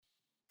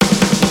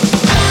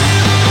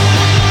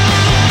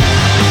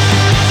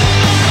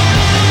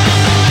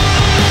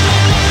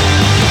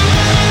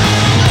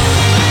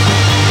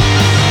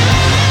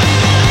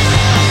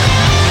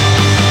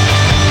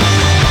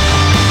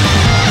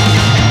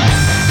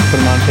put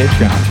them on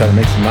Patreon. Try to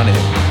make some money.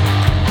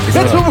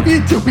 That's what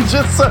we do. We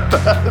just said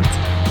that.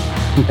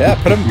 Yeah,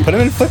 put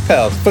them in Flick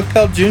Pals. Flick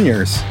Pal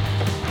Juniors.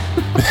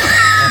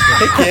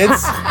 Hey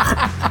kids,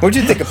 what'd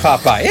you think of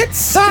Popeye? It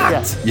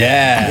sucked.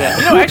 Yeah.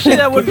 You know, actually,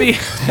 that would be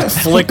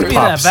Flick that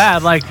Pops.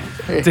 bad. Like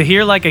to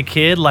hear like a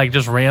kid like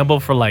just ramble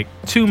for like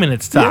 2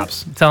 minutes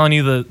tops, telling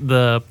you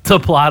the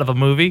plot of a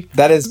movie.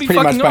 That is It'd be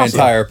pretty much fucking my awesome.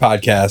 entire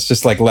podcast.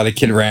 Just like let a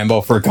kid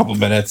ramble for a couple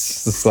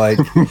minutes. Just like,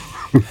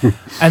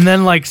 And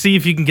then like see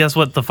if you can guess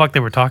what the fuck they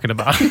were talking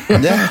about.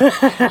 yeah,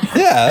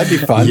 that'd be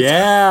fun.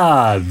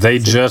 Yeah, they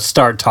just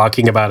start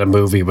talking about a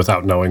movie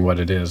without knowing what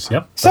it is.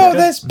 Yep. So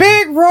this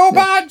big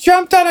robot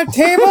jumped on a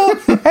table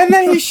and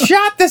then he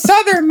shot this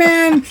other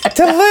man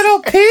to little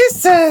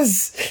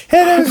pieces.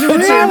 And it was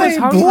really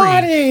hungry.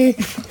 bloody.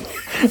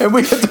 And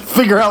we have to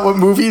figure out what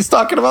movie he's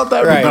talking about.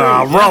 That Right.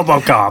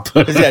 RoboCop.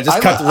 Yeah,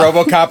 just cut to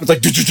RoboCop. It's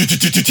like the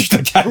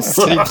guy's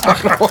sitting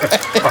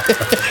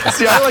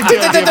See, I like the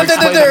idea of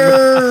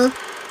explaining.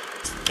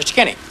 Mr.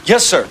 Kenny,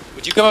 Yes, sir.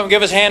 would you come up and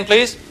give us a hand,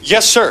 please?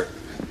 Yes, sir.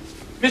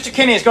 Mr.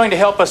 Kenny is going to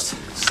help us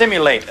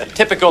simulate a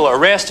typical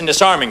arrest and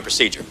disarming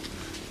procedure.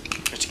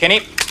 Mr.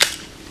 Kenny,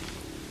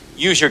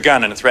 use your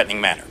gun in a threatening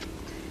manner.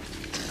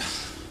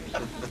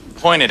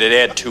 Point it at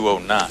Ed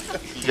 209.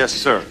 Yes,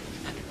 sir.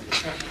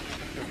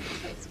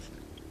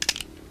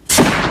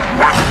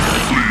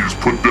 Please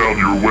put down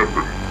your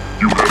weapon.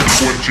 You have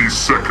 20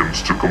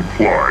 seconds to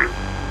comply.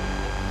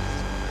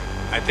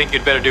 I think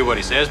you'd better do what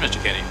he says, Mr.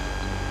 Kenny.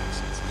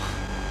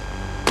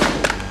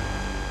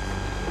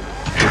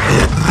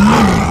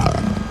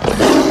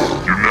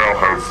 You now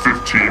have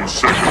 15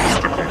 seconds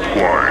to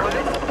comply.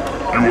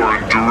 You are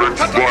in direct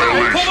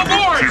violation of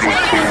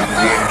Penal Code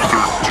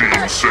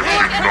 113,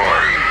 Section 9.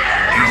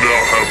 You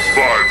now have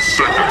 5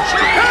 seconds to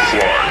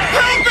comply.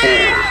 4,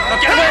 3,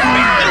 2, 1.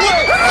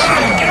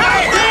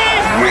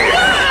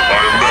 I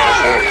am now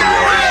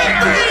authorized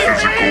to use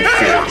physical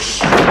force.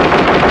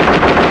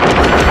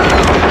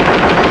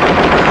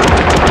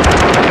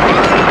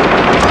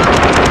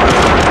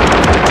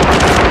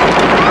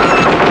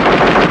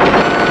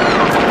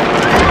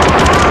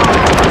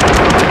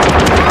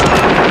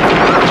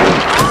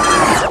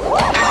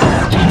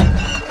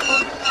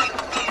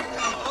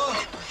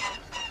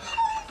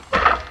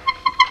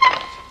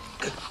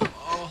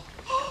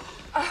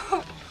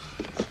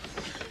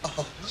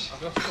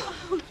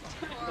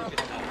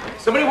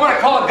 Somebody want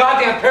to call a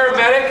goddamn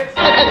paramedic?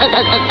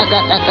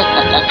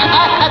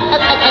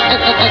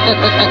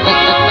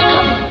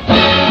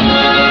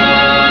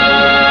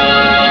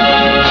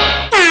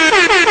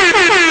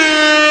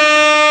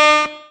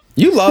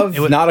 You love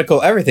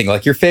nautical everything.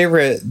 Like your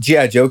favorite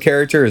G.I. Joe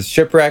character is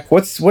Shipwreck.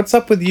 What's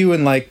up with you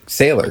and like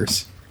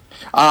sailors?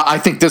 I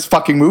think this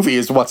fucking movie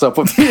is what's up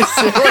with me. So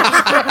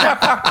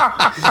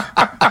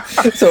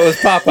it was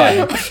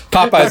Popeye.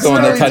 Popeye's the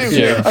one that touched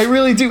you. I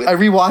really do. I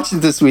rewatched it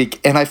this week,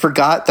 and I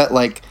forgot that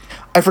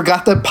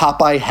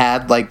Popeye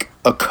had like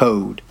a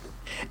code.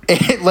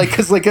 And, like,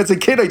 cause like as a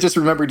kid, I just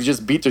remembered he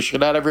just beat the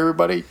shit out of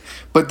everybody.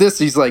 But this,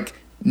 he's like,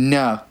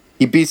 no,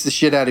 he beats the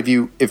shit out of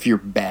you if you're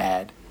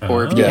bad,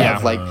 or if you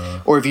have like,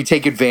 or if you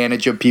take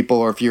advantage of people,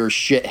 or if you're a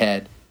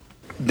shithead.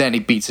 Then he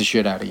beats the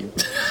shit out of you.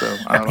 So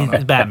I don't know.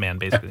 He's Batman,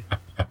 basically.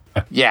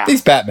 Yeah,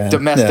 He's Batman.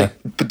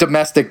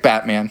 Domestic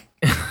Batman.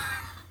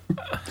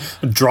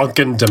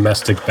 Drunken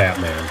domestic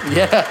Batman.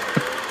 Yeah.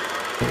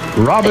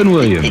 Robin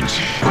Williams,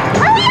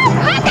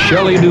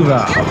 Shelley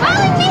Duvall,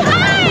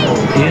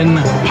 in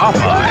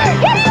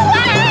Popeye.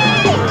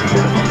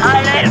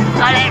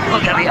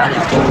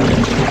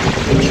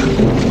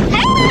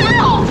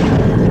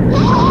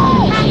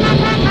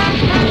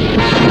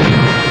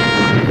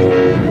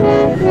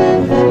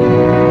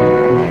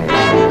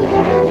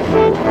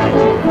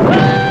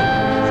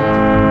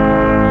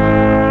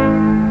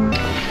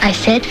 I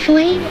said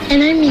fooey,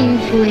 and I mean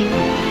fooey.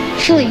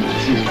 Fooey.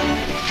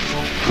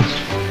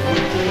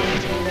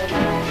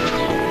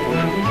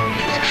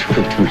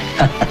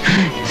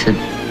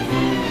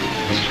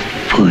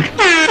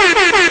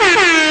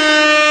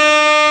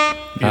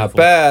 Not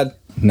bad.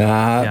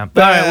 Not Yeah.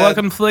 bad. All right,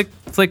 welcome to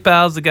Flick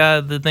Pals,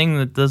 the thing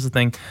that does the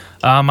thing.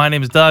 My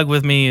name is Doug.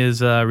 With me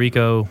is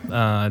Rico,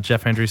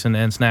 Jeff Andreessen,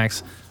 and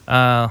Snacks.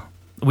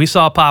 We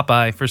saw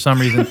Popeye for some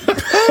reason.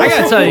 I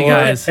gotta tell you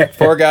guys.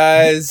 Four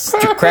guys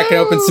cracking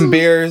open some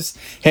beers,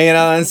 hanging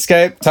out on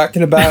Skype,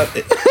 talking about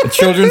a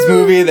children's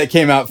movie that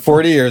came out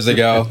 40 years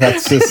ago.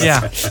 That's just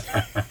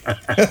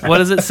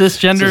What is it?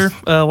 Cisgender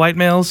white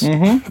males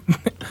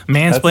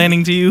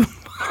mansplaining to you.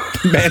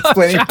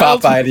 Mansplaining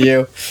Popeye to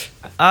you.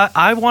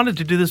 I wanted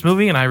to do this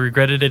movie and I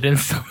regretted it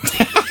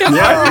instantly.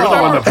 Yeah, you're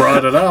the one that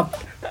brought it up.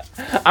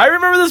 I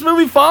remember this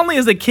movie fondly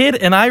as a kid,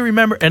 and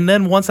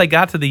then once I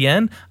got to the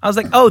end, I was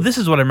like, oh, this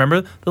is what I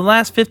remember. The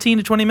last 15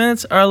 to 20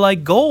 minutes are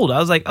like gold. I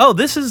was like, oh,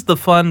 this is the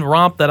fun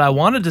romp that I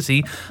wanted to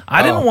see.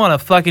 I didn't want a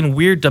fucking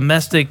weird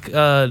domestic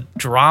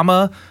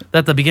drama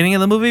that the beginning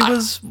of the movie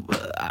was.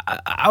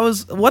 I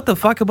was, what the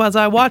fuck was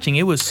I watching?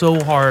 It was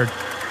so hard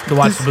to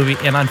watch the movie,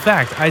 and in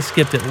fact, I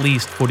skipped at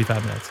least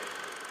 45 minutes.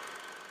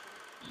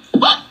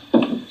 What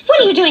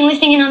are you doing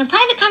listening in on a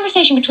private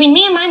conversation between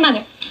me and my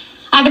mother?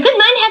 I've a good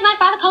mind to have my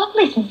father call a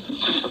policeman.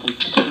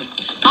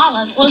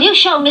 Olive, will you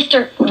show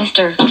Mr.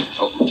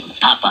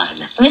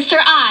 Popeye.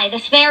 Mr. I the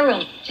spare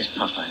room? Just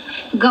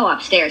Popeye. Go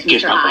upstairs,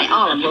 Yes, Mr. I. Popeye.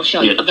 Olive will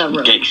show you the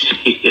room. Thanks.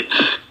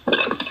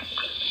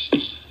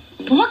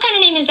 What kind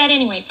of name is that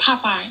anyway?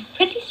 Popeye.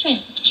 Pretty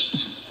strange.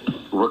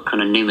 What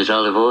kind of name is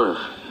olive oil?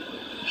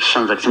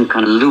 Sounds like some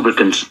kind of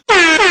lubricant.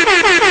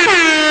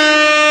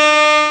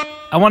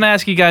 I want to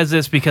ask you guys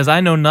this because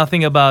I know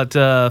nothing about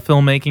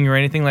filmmaking or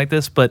anything like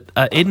this, but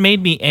it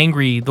made me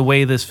angry the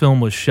way this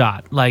film was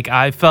shot. Like,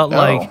 I felt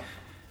like,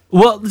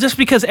 well, just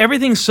because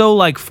everything's so,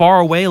 like, far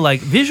away, like,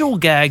 visual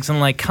gags and,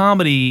 like,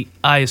 comedy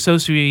I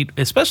associate,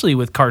 especially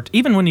with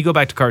even when you go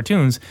back to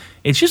cartoons,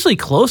 it's usually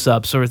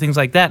close-ups or things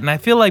like that. And I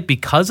feel like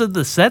because of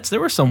the sets, there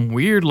were some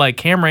weird, like,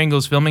 camera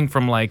angles filming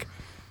from, like,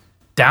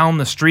 down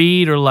the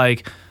street or,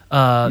 like,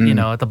 you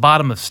know, at the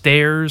bottom of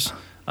stairs.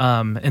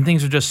 And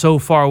things are just so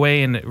far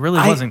away, and it really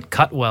wasn't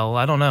cut well.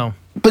 I don't know.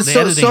 But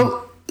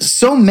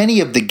so many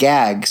of the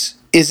gags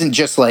isn't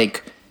just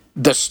like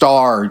the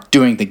star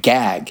doing the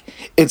gag.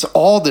 It's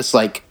all this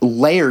like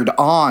layered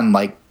on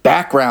like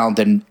background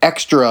and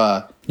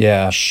extra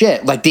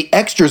shit. Like the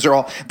extras are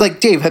all like,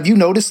 Dave, have you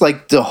noticed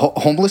like the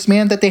homeless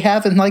man that they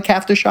have in like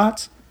half the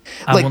shots?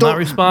 I will not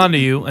respond to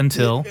you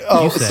until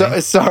you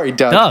say. Sorry,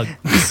 Doug.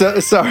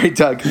 Sorry,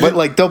 Doug. But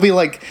like they'll be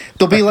like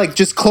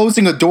just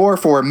closing a door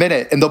for a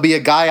minute, and there'll be a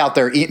guy out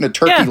there eating a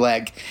turkey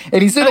leg,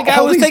 and he's in the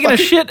guy was taking a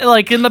shit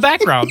like in the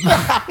background.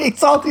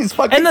 It's all these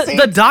fucking and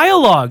the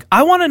dialogue.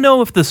 I want to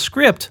know if the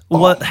script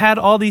had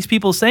all these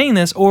people saying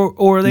this,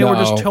 or they were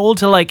just told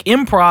to like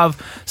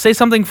improv, say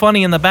something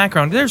funny in the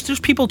background. There's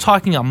people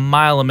talking a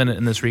mile a minute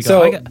in this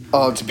regard.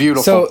 It's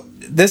beautiful. So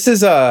this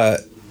is a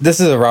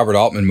Robert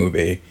Altman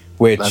movie.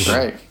 Which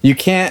you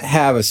can't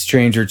have a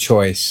stranger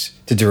choice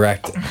to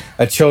direct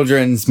a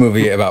children's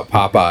movie about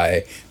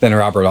Popeye than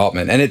Robert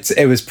Altman. And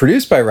it was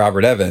produced by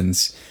Robert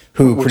Evans,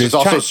 who Which produced is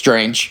also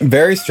strange.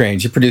 Very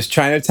strange. He produced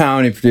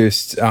Chinatown. He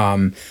produced, he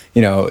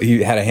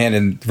had a hand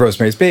in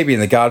Rosemary's Baby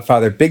and The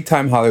Godfather. Big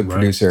time Hollywood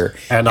producer.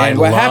 And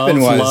what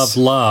happened was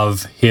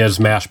love his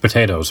mashed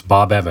potatoes,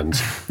 Bob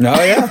Evans.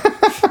 Oh yeah.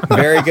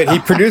 Very good. He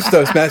produced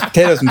those mashed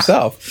potatoes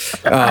himself.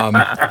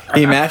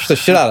 He mashed the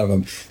shit out of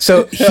them.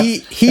 So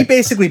he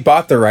basically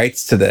bought the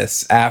rights to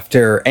this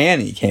after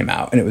Annie came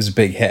out, and it was a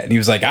big hit. And he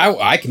was like,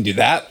 I can do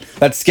that.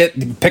 Let's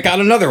pick out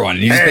another one.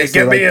 And he just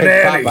basically give me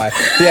an Annie.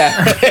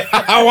 Yeah,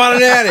 I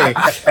want an Annie.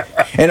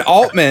 And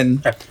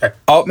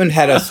Altman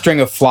had a string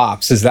of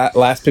flops. His that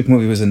last big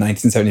movie was in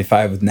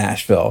 1975 with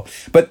Nashville.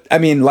 But I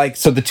mean, like,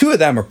 so the two of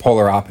them are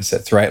polar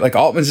opposites, right? Like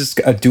Altman's just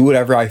a do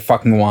whatever I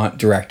fucking want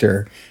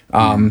director.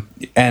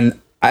 And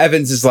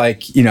Evans is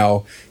like,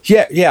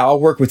 I'll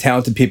work with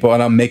talented people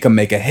and I'll make them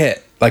make a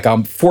hit. Like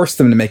I'll force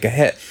them to make a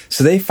hit.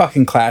 So they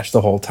fucking clash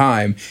the whole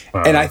time.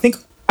 And I think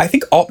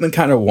Altman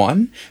kind of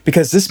won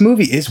because this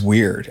movie is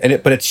weird,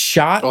 but it's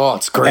shot. Oh,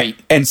 it's great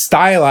and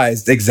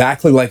stylized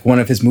exactly like one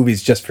of his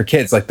movies just for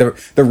kids. Like the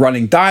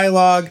running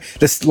dialogue,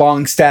 this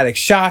long static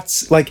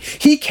shots. Like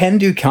he can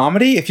do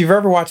comedy. If you've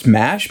ever watched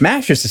MASH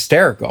is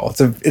hysterical.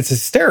 It's a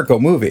hysterical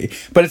movie,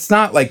 but it's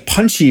not like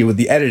punchy with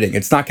the editing.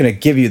 It's not going to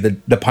give you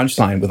the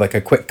punchline with like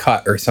a quick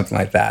cut or something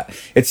like that.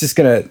 It's just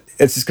gonna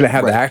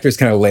have the actors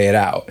kind of lay it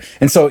out.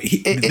 And so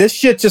this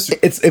shit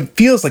it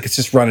feels like it's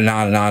just running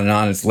on and on and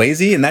on. It's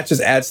lazy, and that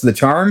just adds to the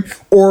charm,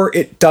 or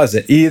it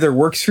doesn't. It either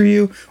works for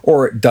you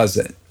or it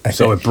doesn't.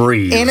 So it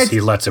breathes. He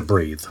lets it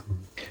breathe.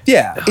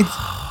 Yeah,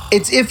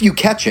 it's if you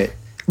catch it.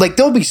 Like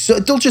they'll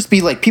just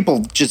be like people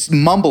just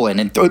mumbling,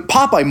 and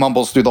Popeye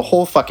mumbles through the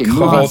whole fucking movie.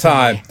 The whole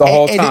time.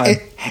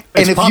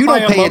 And if you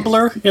don't pay a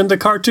mumbler in the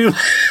cartoon,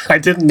 I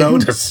didn't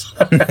notice.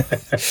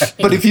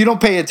 But if you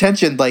don't pay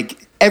attention,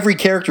 like every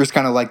character is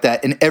kind of like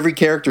that, and every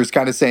character is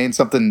kind of saying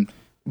something.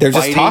 They're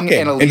just talking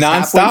and at least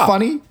nonstop.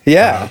 Funny.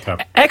 Yeah.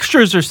 Okay.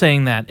 Extras are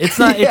saying that. It's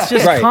not. It's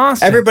just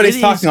constant. Everybody's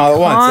talking all at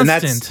once,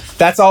 and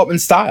that's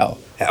Altman's style.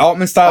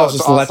 Altman's style is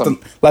just awesome.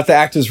 let the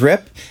actors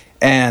rip.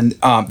 And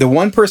the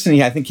one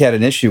person I think he had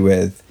an issue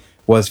with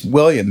was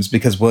Williams,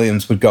 because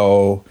Williams would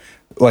go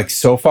like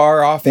so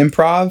far off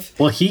improv.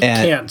 Well, he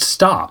can't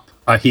stop.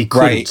 He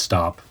couldn't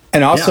stop.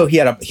 And also, he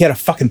had a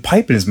fucking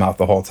pipe in his mouth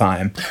the whole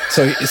time.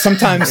 So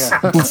sometimes,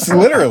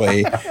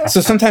 literally,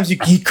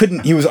 he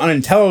couldn't. He was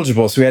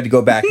unintelligible. So we had to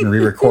go back and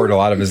re-record a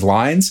lot of his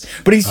lines.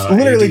 But he's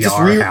literally just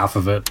half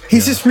of it.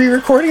 He's just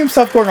re-recording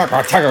himself, going like.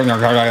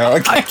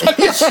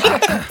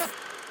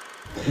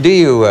 Do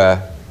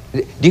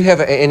you have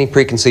any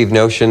preconceived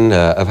notion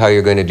of how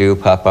you're going to do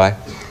Popeye?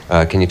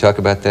 Can you talk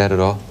about that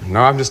at all? No,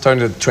 I'm just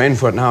starting to train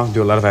for it now,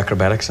 do a lot of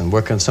acrobatics and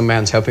work on some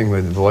man's helping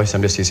with the voice.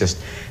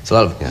 It's a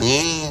lot of...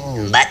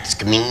 That's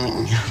coming.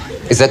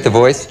 Is that the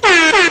voice?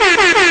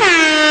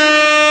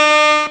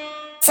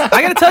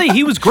 I gotta tell you,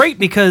 he was great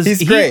because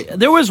he's great.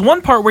 There was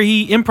one part where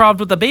he improv'd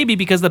with the baby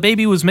because the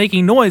baby was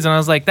making noise, and I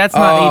was like, "That's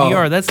not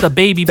ADR. That's the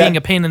baby being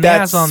a pain in the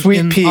ass on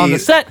the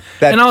set."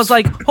 And I was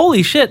like,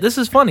 "Holy shit, this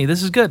is funny.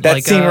 This is good."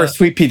 That scene where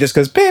Sweet Pea just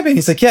goes, "Baby," and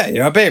he's like,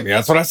 "Yeah, baby.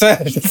 That's what I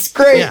said." It's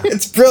great. Yeah.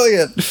 It's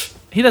brilliant.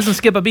 He doesn't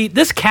skip a beat.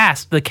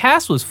 The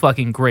cast was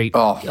fucking great.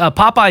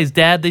 Popeye's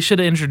dad, they should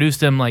have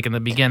introduced him like in the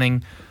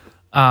beginning.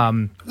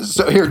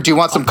 So here, do you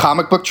want some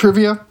comic book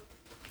trivia?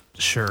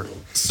 Sure.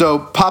 So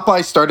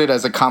Popeye started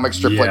as a comic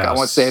strip, like I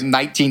want to say in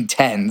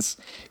 1910s,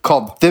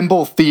 called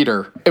Thimble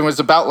Theater. It was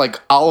about like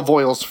Olive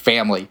Oil's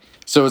family.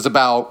 So it was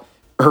about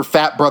her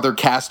fat brother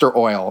Castor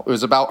Oil. It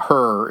was about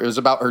her. It was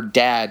about her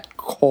dad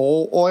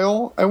Coal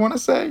Oil, I want to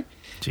say.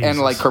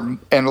 Jesus.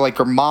 and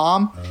her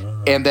mom,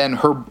 and then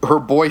her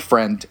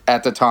boyfriend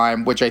at the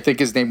time, which I think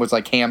his name was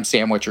like Ham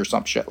Sandwich or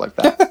some shit like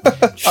that.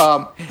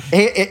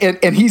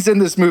 And he's in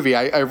this movie.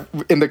 I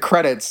in the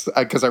credits,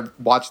 because I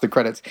watched the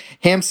credits.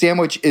 Ham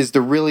Sandwich is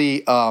the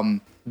really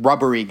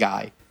rubbery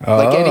guy,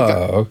 like any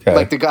guy,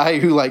 like the guy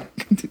who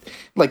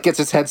like gets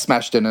his head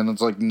smashed in and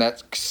it's like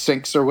net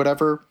sinks or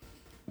whatever.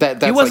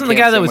 That's he wasn't like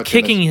the guy that was Sandwich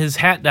kicking his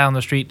hat down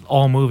the street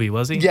all movie,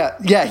 was he?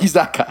 Yeah, he's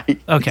that guy.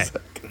 Okay.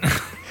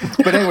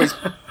 But anyways,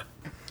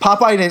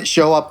 Popeye didn't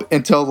show up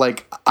until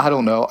like, I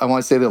don't know, I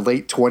want to say the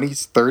late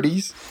 20s,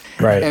 30s.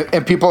 Right.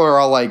 And people are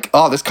all like,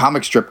 oh, this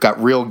comic strip got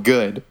real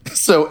good.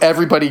 So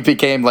everybody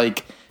became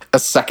like a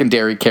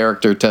secondary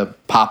character to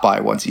Popeye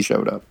once he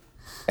showed up.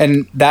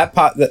 And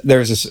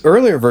there's this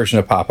earlier version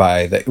of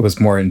Popeye that was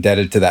more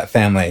indebted to that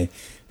family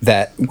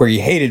where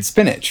he hated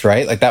spinach,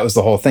 right? Like that was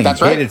the whole thing. That's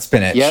he right. hated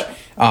spinach. Yeah.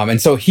 And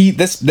so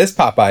this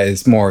Popeye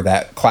is more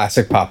that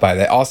classic Popeye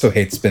that also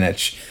hates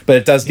spinach, but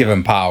it does give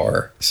him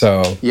power.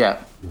 So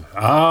yeah.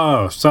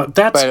 Oh, so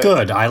that's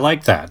good. I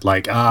like that.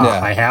 Like,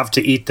 I have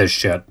to eat this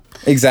shit.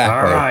 Exactly.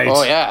 All right.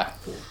 Oh yeah.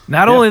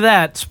 Not only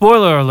that,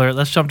 spoiler alert,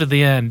 let's jump to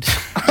the end.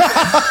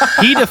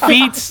 He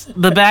defeats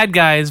the bad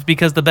guys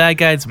because the bad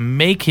guys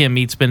make him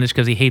eat spinach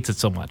because he hates it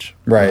so much.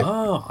 Right.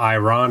 Oh,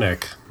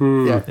 ironic.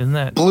 Yeah. Isn't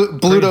that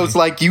Bluto's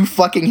like, you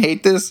fucking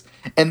hate this?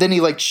 And then he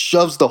like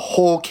shoves the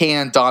whole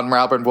can down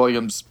Robin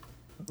Williams'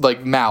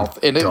 like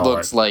mouth, and it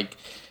looks like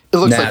it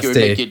would make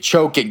you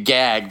choke and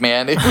gag,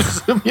 man. It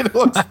was, it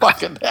looks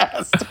fucking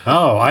nasty.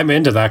 Oh, I'm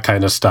into that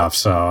kind of stuff,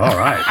 so all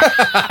right.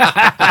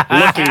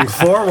 Looking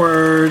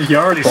forward. You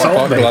already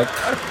sold me.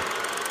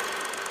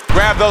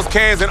 Grab those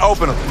cans and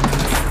open them.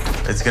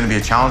 It's gonna be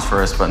a challenge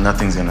for us, but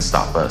nothing's gonna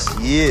stop us.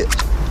 Yeah.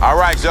 All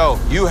right, Joe,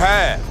 you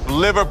have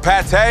liver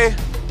pate.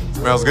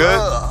 Smells good.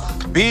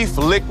 Beef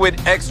liquid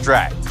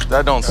extract.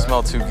 That don't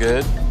smell too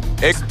good.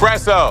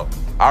 Espresso.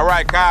 All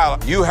right, Kyle,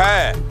 you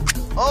have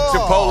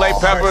chipotle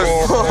peppers.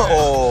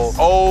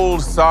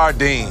 Old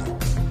sardine.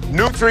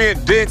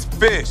 Nutrient-dense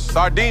fish.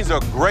 Sardines are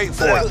great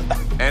for you.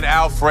 And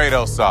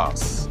Alfredo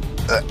sauce.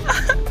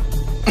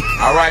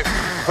 All right,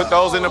 put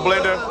those in the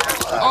blender.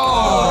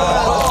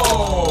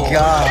 Oh,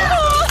 God.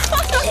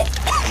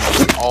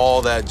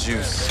 All that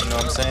juice, you know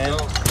what I'm saying?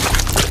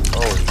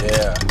 Oh,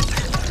 yeah.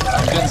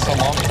 I'm getting some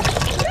on me.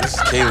 This is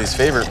Kaylee's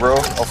favorite, bro.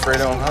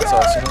 Alfredo and hot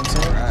sauce, you know what I'm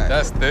saying? Right.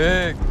 That's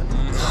thick.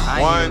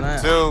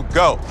 1, 2,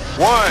 go.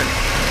 1,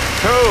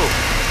 2,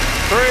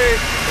 3,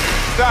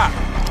 stop.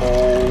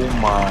 Oh,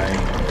 my.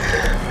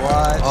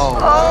 What? Oh,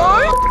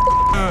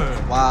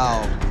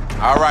 wow.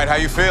 All right, how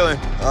you feeling?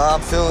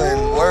 I'm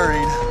feeling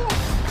worried.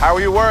 How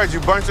are you worried? You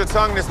burnt your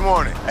tongue this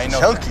morning. I know.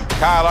 Chunky.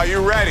 Kyle, are you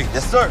ready?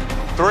 Yes, sir.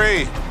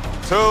 3,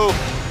 2,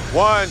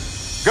 1,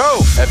 go.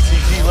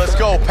 FTP, let's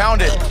go.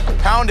 Pound it.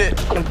 Pound it.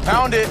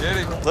 Pound it.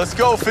 Let's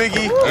go,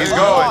 Figgy. He's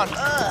going.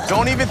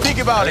 Don't even think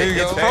about it.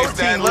 It's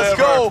protein. Let's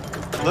go.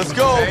 Let's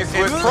go. It's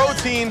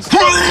protein.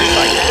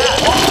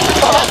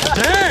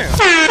 Damn.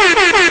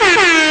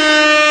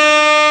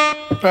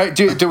 All right,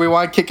 do we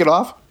want to kick it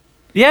off?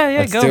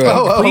 Yeah,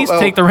 go. Please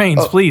take the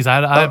reins, please.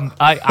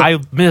 I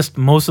missed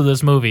most of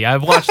this movie.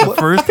 I've watched the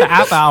first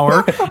half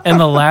hour and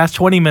the last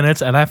 20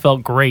 minutes, and I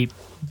felt great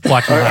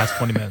watching the last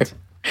 20 minutes.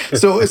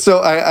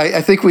 So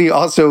I think we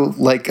also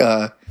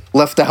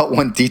left out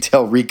one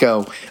detail,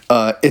 Rico.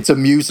 It's a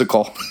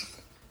musical.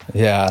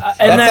 Yeah,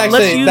 and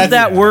let's use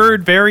that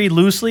word very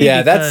loosely.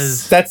 Yeah,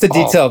 that's the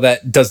detail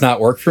that does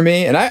not work for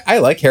me. And I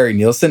like Harry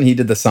Nilsson. He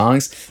did the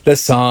songs. The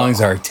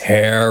songs are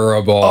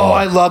terrible. Oh,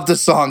 I love the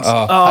songs.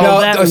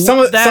 Some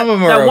of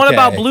them are that one okay.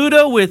 about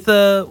Bluto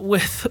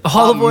with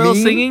Olive Oil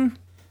singing.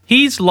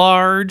 He's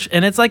large,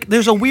 and it's like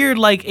there's a weird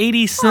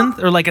 80s synth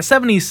or a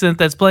 70s synth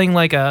that's playing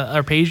like a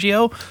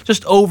arpeggio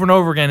just over and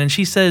over again. And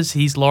she says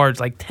he's large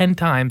 10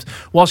 times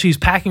while she's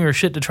packing her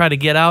shit to try to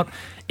get out.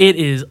 It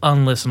is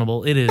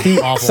unlistenable. It is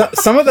awful.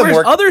 Some of them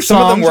work.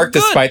 Some of them work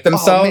despite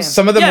themselves. Oh,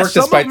 some of them work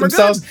despite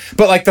themselves.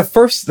 But the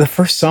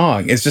first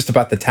song is just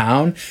about the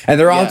town, and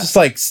they're all just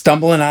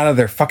stumbling out of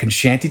their fucking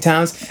shanty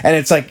towns, and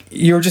it's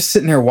you're just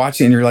sitting there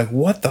watching, and you're like,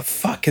 "What the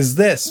fuck is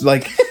this?"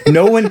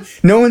 No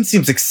one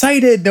seems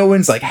excited. No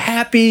one's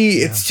happy.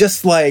 Yeah. It's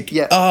just it's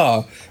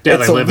a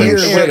weird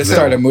way to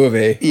start a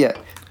movie. Yeah.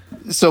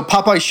 So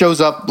Popeye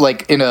shows up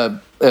in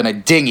a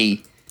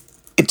dinghy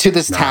to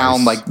this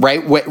town,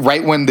 right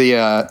when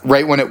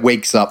it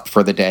wakes up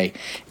for the day,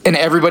 and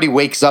everybody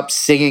wakes up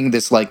singing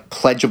this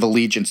Pledge of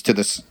Allegiance to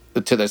this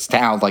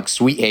town,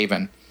 Sweet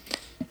Haven,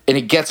 and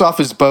he gets off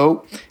his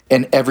boat,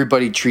 and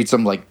everybody treats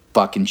him like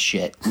fucking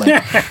shit,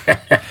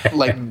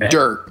 like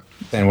dirt.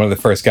 And one of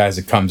the first guys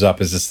that comes up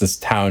is this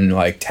town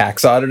like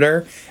tax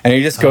auditor, and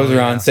he just goes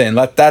around saying,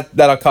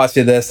 that'll cost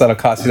you this, that'll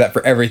cost you that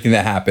for everything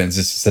that happens.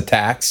 It's just a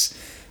tax.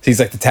 So he's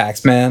like the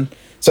tax man.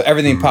 So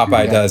everything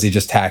Popeye does, he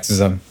just taxes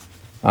them.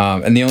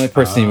 And the only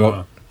person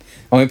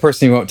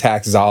he won't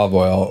tax is Olive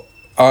Oyl.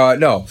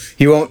 No,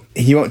 he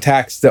won't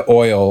tax the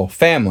Oyl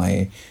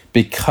family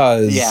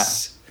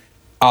because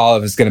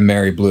Olive is going to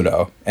marry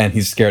Bluto, and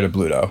he's scared of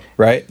Bluto,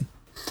 right?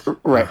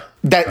 Right.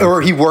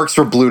 Or he works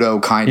for Bluto,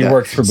 kind of. He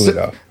works for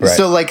Bluto, right.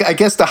 So, like, I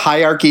guess the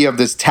hierarchy of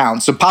this town.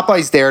 So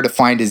Popeye's there to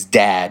find his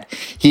dad.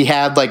 He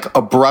had, like,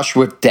 a brush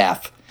with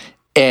death,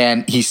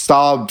 and he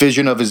saw a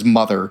vision of his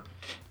mother.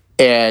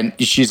 And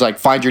she's like,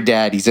 find your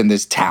dad. He's in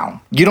this town.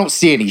 You don't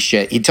see any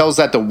shit. He tells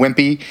that to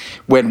Wimpy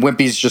when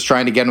Wimpy's just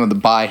trying to get him to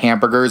buy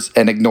hamburgers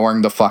and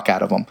ignoring the fuck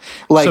out of him.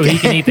 Like, so he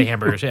can eat the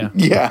hamburgers, yeah.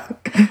 Yeah.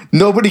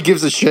 Nobody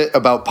gives a shit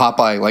about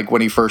Popeye, like,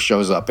 when he first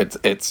shows up.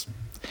 It's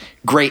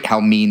great how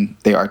mean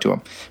they are to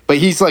him. But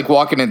he's, like,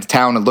 walking into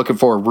town and looking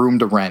for a room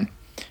to rent.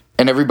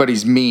 And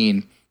everybody's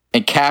mean.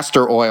 And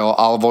Castor Oyl,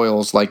 Olive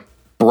Oyl's, like,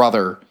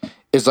 brother,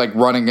 is, like,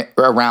 running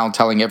around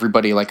telling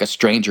everybody, like, a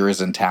stranger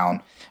is in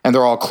town. And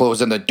they're all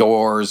closing the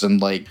doors and,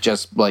 like,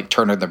 just, like,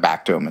 turning their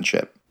back to him and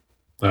shit.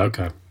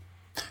 Okay.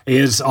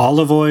 Is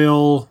Olive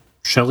Oyl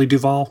Shelley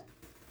Duvall?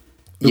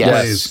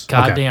 Yes.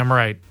 Goddamn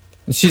right.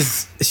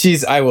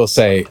 She's I will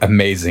say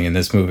amazing in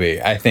this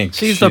movie. I think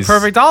she's the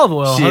perfect Olive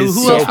Oyl. She's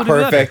Who so else would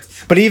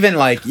perfect. But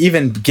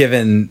even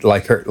given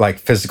like her like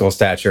physical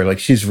stature, like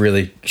she's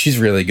really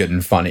good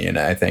and funny in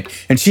it, I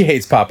think. And she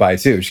hates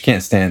Popeye too. She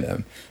can't stand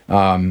him.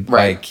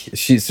 Right. Like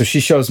she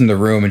shows him the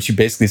room and she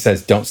basically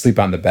says, "Don't sleep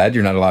on the bed.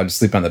 You're not allowed to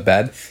sleep on the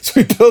bed."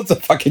 So he builds a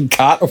fucking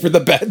cot over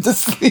the bed to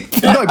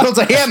sleep. No, he builds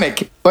a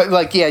hammock. But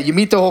like, yeah, you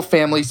meet the whole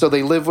family. So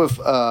they live with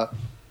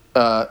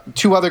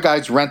two other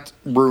guys, rent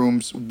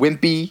rooms.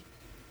 Wimpy.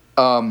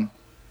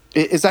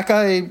 Is that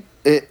guy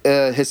a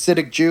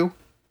Hasidic Jew?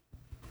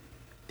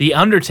 The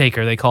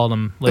Undertaker, they called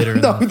him later.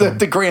 No,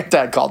 the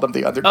granddad called him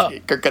the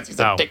Undertaker because he's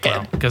a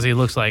dickhead. Because he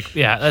looks like,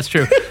 yeah, that's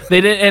true.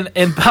 They did,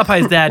 and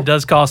Popeye's dad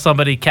does call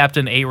somebody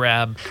Captain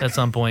Arab at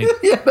some point.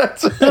 Yeah,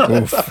 that's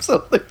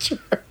absolutely true.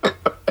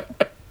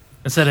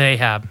 Instead of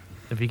Ahab,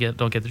 if you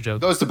don't get the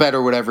joke. Goes to bed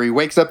or whatever. He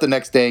wakes up the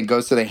next day and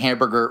goes to the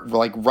hamburger,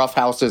 like Rough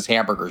House's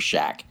hamburger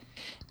shack.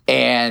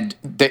 And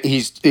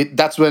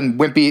that's when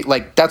Wimpy,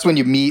 like, that's when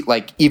you meet,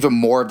 like, even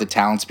more of the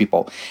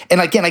townspeople.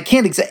 And again,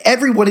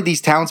 every one of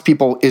these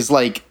townspeople is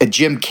like a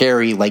Jim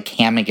Carrey, like,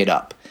 hamming it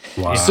up.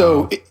 Wow.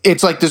 So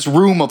it's like this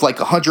room of like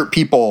 100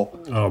 people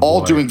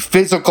all doing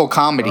physical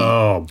comedy.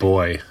 Oh,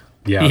 boy.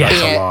 Yeah,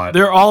 that's a lot.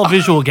 They're all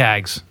visual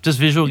gags. Just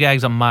visual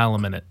gags a mile a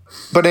minute.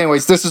 But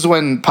anyways, this is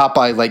when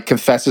Popeye, like,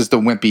 confesses to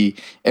Wimpy.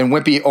 And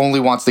Wimpy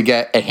only wants to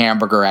get a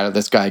hamburger out of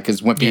this guy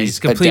because Wimpy's he's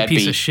a complete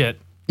piece of shit.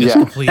 Yeah.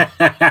 Complete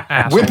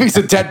Wimpy's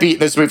a deadbeat in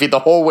this movie the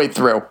whole way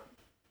through.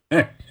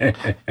 And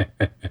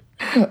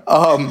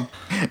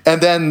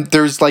then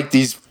there's like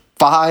these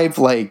 5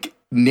 like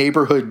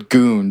neighborhood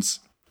goons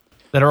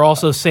that are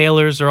also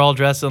sailors. They're all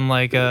dressed in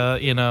like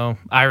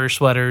Irish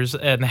sweaters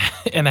and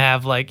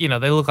have like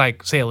they look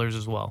like sailors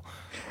as well.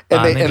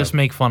 And they just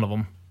make fun of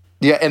them.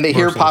 Yeah, and they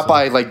hear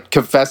Popeye like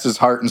confess his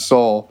heart and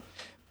soul,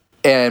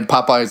 and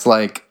Popeye's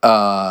like,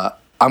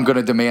 "I'm going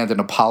to demand an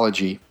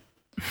apology."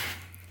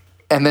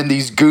 And then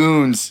these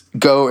goons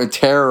go and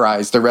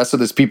terrorize the rest of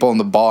these people in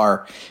the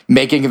bar,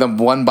 making them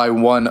one by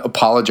one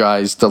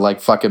apologize to like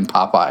fucking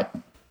Popeye.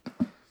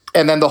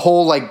 And then the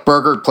whole like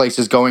burger place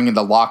is going into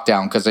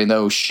lockdown because they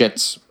know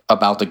shit's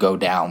about to go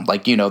down.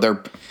 Like,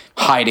 they're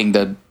hiding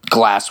the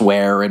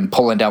glassware and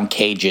pulling down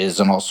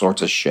cages and all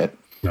sorts of shit.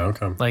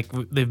 Okay. Like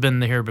they've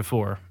been here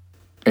before.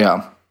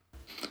 Yeah.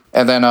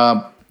 And then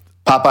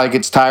Popeye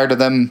gets tired of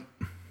them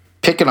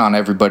picking on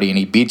everybody, and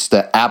he beats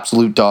the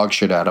absolute dog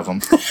shit out of them.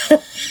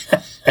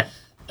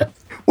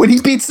 When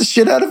he beats the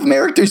shit out of him,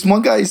 Eric, there's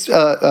one guy's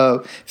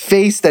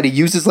face that he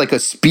uses like a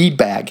speed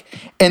bag,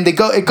 and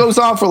it goes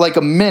on for like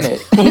a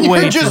minute. And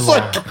you're just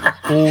like,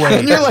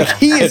 and you're like,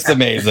 it's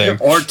amazing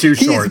or too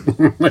short.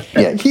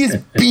 Yeah, he's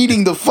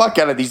beating the fuck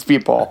out of these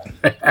people.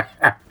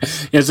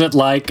 Is it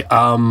like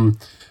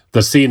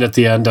the scene at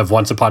the end of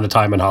Once Upon a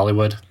Time in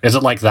Hollywood? Is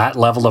it like that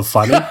level of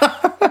funny?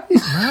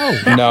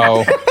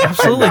 No,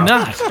 absolutely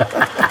not.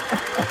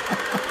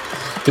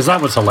 Because that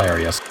was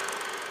hilarious.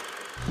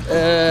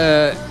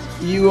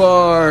 You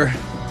are...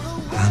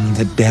 I'm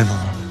the devil,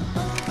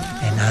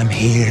 and I'm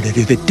here to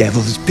do the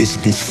devil's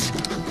business.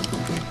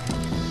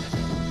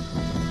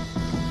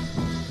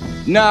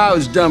 No, I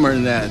was dumber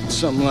than that.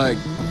 Something like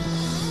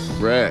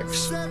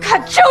Rex.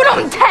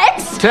 Kachudum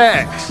Tex!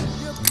 Tex!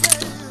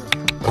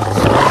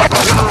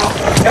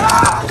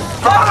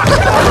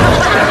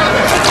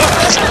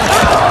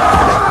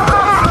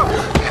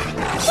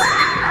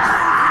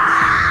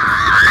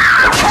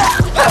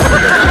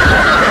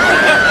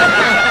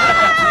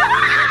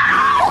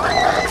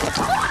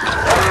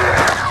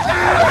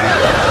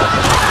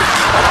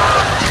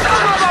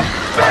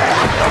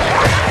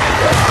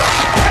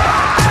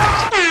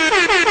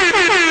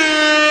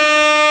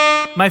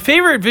 My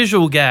favorite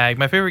visual gag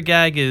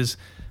is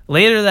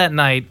later that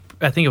night,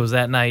 I think it was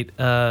that night.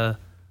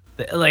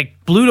 Like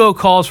Bluto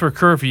calls for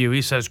curfew.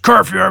 He says,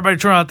 "Curfew! Everybody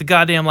turn off the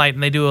goddamn light!"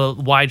 And they do a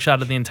wide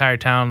shot of the entire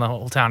town. The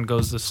whole town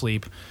goes to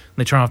sleep. And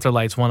they turn off their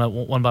lights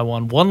one by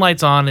one. One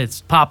light's on.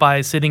 It's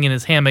Popeye sitting in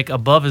his hammock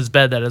above his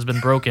bed that has been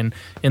broken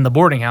in the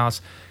boarding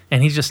house,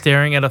 and he's just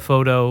staring at a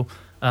photo.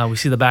 We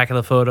see the back of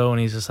the photo,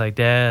 and he's just like,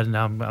 "Dad,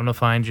 I'm gonna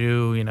find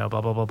you," you know,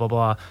 blah blah blah blah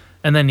blah.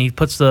 And then he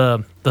puts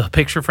the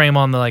picture frame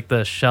on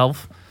the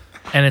shelf,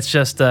 and it's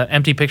just an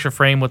empty picture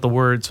frame with the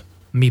words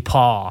 "Me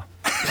paw."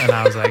 And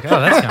I was like, "Oh,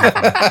 that's kind of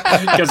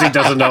fun." Because he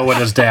doesn't know what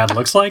his dad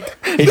looks like.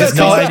 He just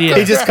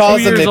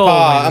calls him "Me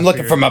paw." I'm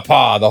looking for my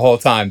paw the whole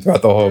time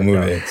throughout the whole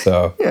movie.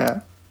 So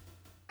yeah,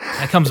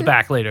 it comes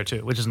back later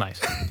too, which is nice.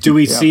 Do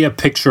we see a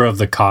picture of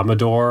the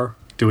Commodore?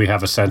 Do we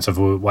have a sense of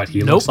what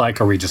he looks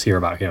like, or we just hear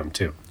about him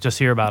too? Just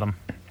hear about him.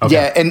 Okay.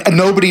 Yeah, and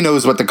nobody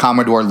knows what the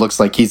Commodore looks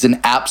like. He's an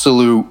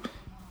absolute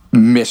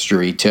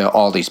mystery to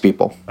all these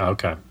people.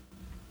 Okay.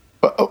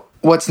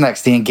 What's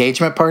next? The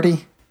engagement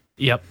party?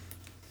 Yep.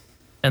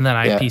 And then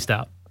I pieced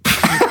out.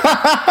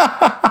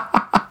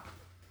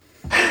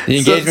 The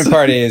engagement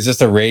party is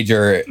just a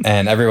rager,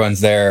 and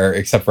everyone's there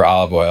except for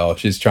Olive Oil.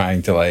 She's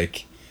trying to I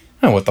don't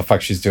know what the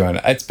fuck she's doing.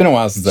 It's been a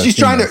while since she's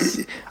trying to.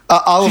 She's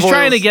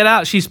trying to get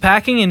out. She's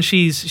packing, and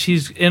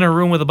she's in a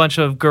room with a bunch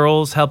of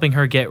girls helping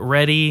her get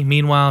ready.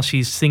 Meanwhile,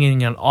 she's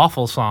singing an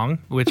awful song,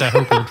 which I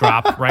hope will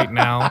drop right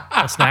now,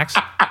 Snacks,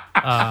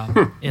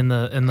 in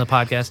the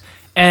podcast.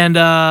 And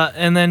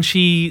then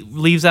she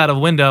leaves out of a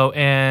window,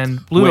 and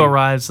Bluto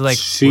arrives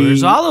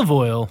where's Olive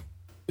Oil?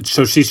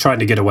 So she's trying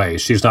to get away.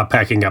 She's not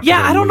packing up.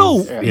 Yeah, I don't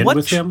know what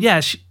with him.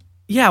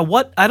 Yeah,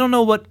 what? I don't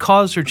know what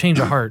caused her change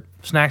of heart.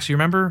 Snacks, you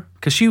remember?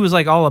 Because she was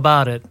all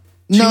about it.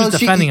 She was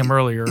defending him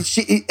earlier.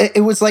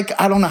 It was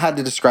I don't know how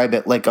to describe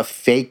it, like a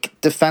fake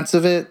defense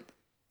of it.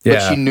 Yeah.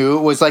 But she knew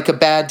it was a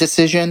bad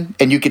decision,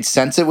 and you could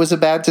sense it was a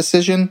bad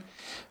decision.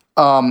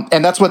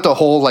 And that's what the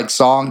whole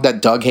song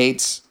that Doug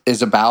hates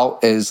is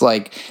about, is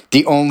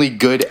the only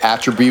good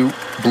attribute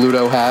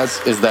Bluto has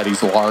is that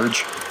he's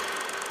large.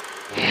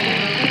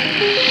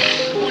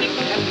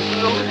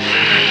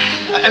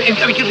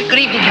 Good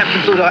evening,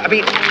 Captain Bluto.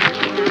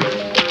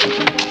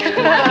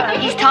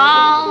 He's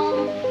tall,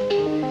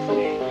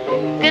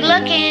 good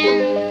looking,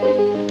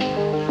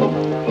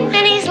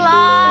 and he's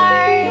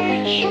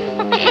large.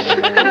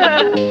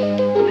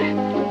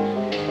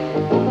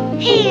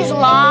 He's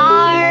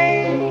large.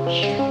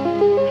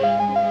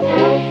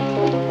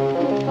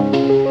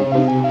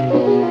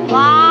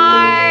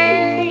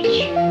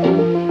 Large.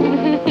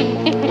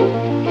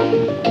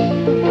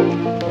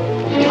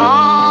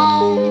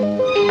 Tall.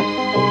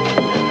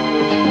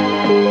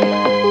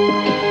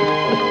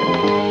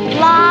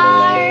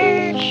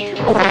 Large.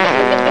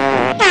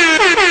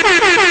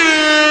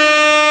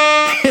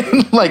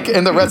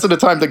 And the rest of the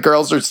time, the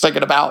girls are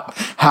singing about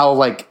how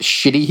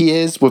shitty he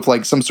is with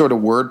some sort of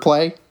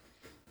wordplay.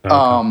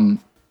 Okay.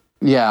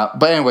 Yeah,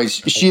 but anyways,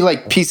 she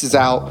pieces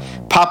out.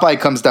 Popeye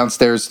comes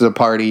downstairs to the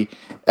party.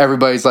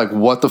 Everybody's like,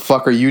 "What the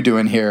fuck are you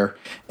doing here?"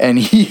 And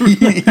he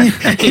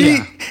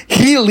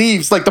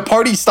leaves. The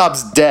party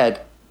stops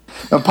dead.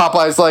 And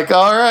Popeye's like,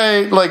 "All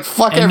right,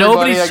 fuck and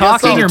everybody." Nobody's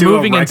talking or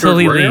moving until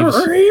he leaves.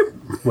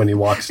 When he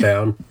walks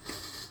down.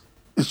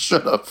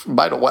 Should have.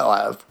 Might have well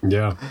have.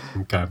 Yeah.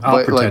 Okay.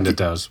 I'll pretend it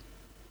does.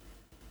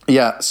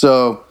 Yeah.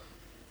 So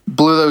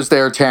Bluto's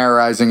there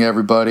terrorizing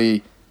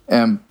everybody,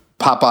 and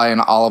Popeye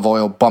and Olive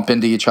Oil bump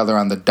into each other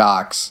on the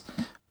docks,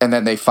 and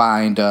then they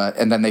find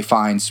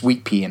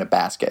Sweet Pea in a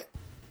basket.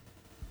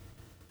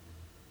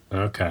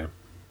 Okay.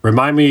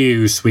 Remind me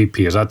who Sweet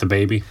Pea is. That the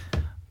baby?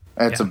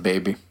 That's a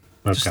baby.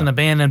 Okay. Just an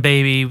abandoned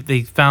baby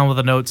they found with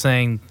a note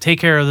saying, "Take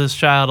care of this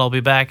child. I'll be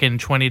back in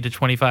 20 to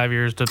 25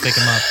 years to pick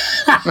him up."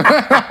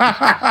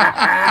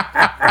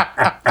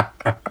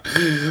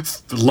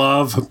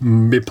 Love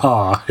me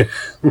pa.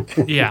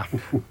 Yeah.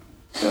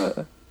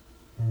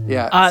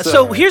 Yeah.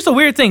 So here's the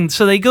weird thing.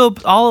 So they go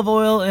Olive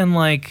Oil and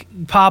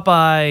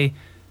Popeye,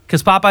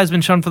 because Popeye's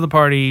been shunned for the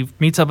party,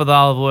 meets up with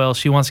Olive Oil.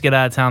 She wants to get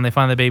out of town. They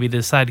find the baby. They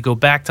decide to go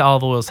back to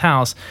Olive Oil's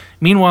house.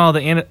 Meanwhile,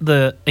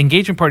 the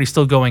engagement party's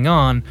still going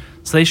on.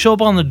 So they show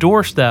up on the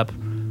doorstep.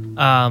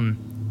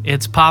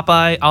 It's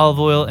Popeye, Olive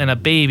Oil, and a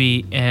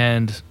baby.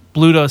 And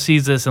Bluto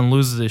sees this and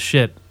loses his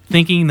shit,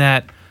 thinking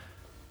that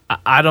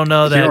I don't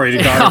know that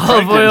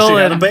Olive Oil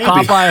and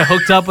Popeye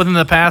hooked up within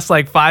the past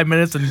 5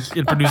 minutes and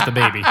it produced a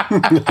baby.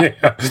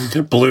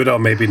 Bluto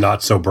maybe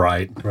not so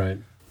bright, right?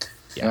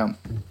 Yeah.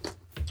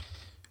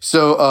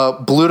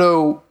 So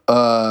Bluto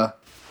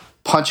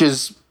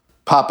punches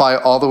Popeye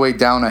all the way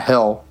down a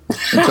hill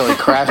until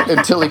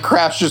he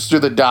crashes through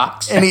the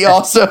docks. And he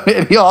also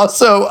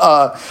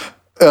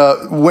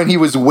when he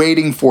was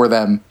waiting for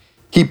them,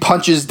 he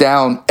punches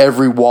down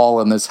every wall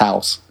in this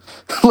house.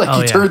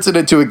 Turns it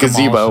into a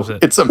gazebo.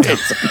 It's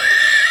amazing.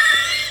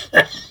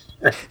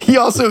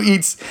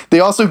 They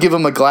also give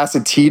him a glass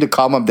of tea to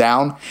calm him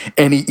down,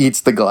 and he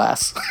eats the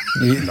glass.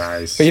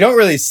 Nice. But you don't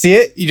really see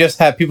it. You just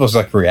have people's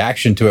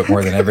reaction to it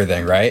more than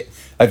everything, right?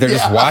 They're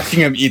just watching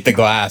him eat the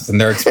glass, and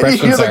their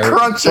expressions are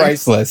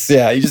priceless.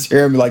 Yeah, you just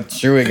hear him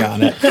chewing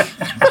on it.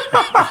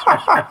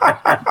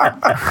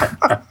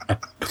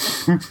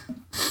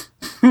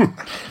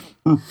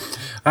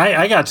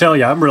 I gotta tell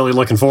you, I'm really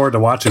looking forward to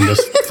watching this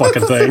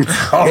fucking thing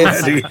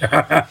already.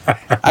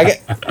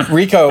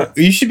 Rico,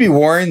 you should be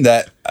warned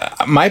that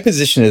my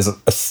position is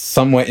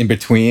somewhat in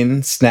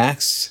between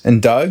Snacks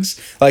and Doug's.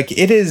 Like,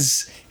 it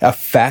is a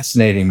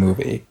fascinating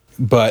movie,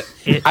 but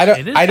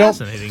I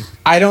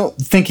don't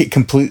think it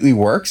completely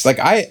works. Like,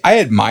 I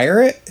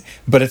admire it,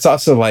 but it's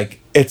also like,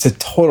 it's a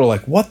total,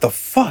 like, what the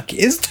fuck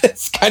is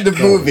this kind of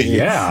movie?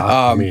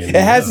 Yeah. It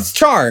has its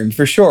charm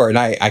for sure. And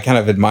I kind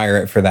of admire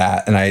it for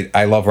that. And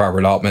I love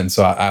Robert Altman,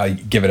 so I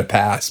give it a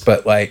pass.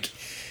 But like,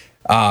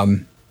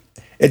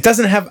 it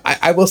doesn't have,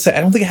 I will say,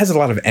 I don't think it has a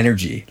lot of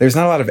energy. There's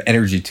not a lot of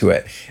energy to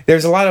it.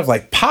 There's a lot of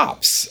like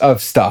pops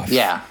of stuff.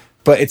 Yeah.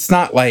 But it's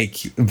not like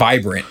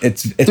vibrant.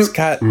 It's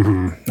got,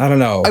 I don't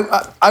know.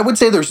 I would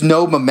say there's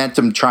no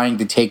momentum trying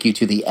to take you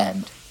to the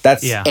end.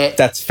 That's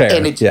fair.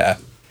 And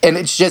and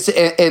it's just,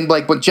 and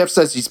like when Jeff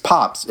says these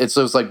pops, it's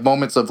those like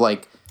moments of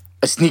like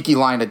a sneaky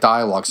line of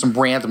dialogue, some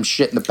random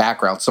shit in the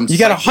background. You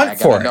got to hunt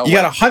for it. You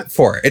got to hunt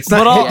for it. It's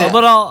not.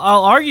 But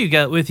I'll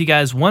argue with you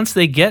guys. Once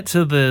they get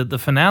to the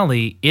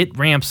finale, it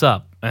ramps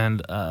up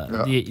and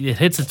it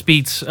hits its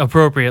beats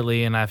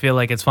appropriately, and I feel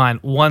like it's fine.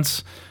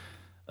 Once,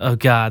 oh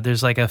god,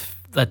 there's like a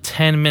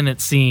 10-minute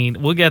scene.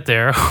 We'll get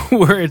there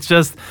where it's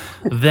just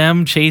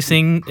them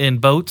chasing in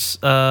boats.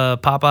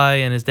 Popeye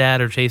and his dad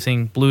are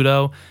chasing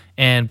Bluto.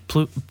 And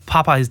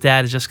Popeye's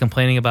dad is just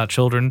complaining about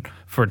children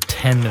for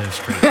 10 minutes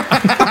straight. He's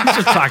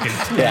just talking.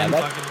 And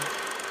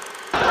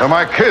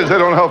my kids, they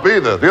don't help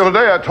either. The other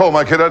day I told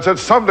my kid, I said,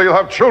 someday you'll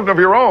have children of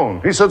your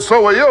own. He said,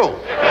 so will you.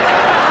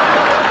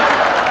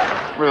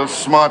 Real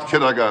smart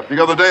kid I got.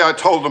 The other day I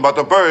told him about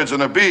the birds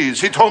and the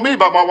bees. He told me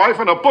about my wife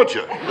and a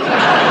butcher.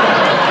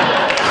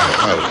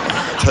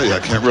 I tell you, I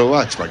can't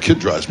relax. My kid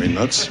drives me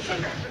nuts.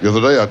 The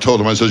other day I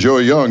told him, I said,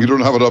 you're young, you don't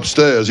have it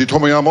upstairs. He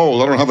told me I'm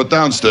old, I don't have it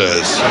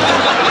downstairs.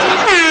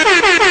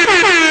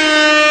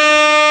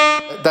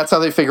 That's how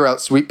they figure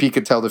out Sweet Pea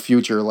could tell the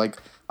future. Like,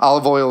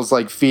 Olive Oil's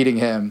like feeding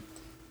him,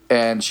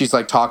 and she's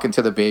like talking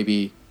to the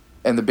baby,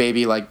 and the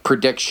baby like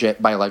predicts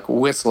shit by like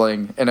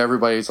whistling, and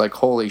everybody's like,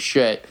 holy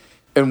shit.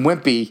 And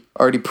Wimpy,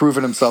 already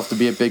proven himself to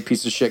be a big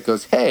piece of shit,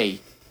 goes, hey.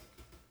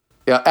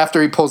 Yeah,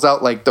 after he pulls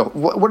out like the,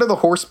 what are the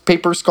horse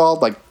papers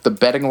called? Like the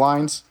betting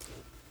lines?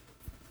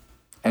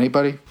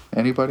 Anybody?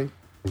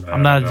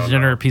 I'm not a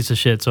degenerate piece of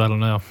shit, so I don't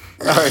know.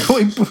 All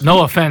right.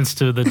 No offense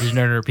to the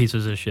degenerate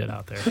pieces of shit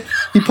out there.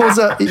 He pulls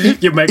out.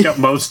 You make up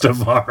most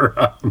of our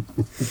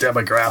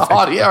demographic.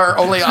 Audio, or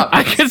only audio.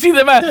 I can see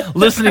them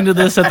listening to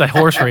this at the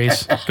horse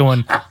race,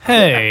 going,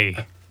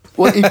 "Hey."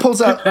 Well, he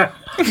pulls out. I'm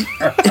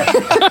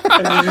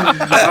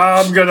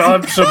gonna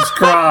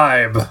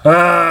unsubscribe.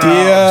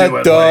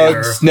 Dear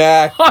Doug,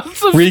 Snack,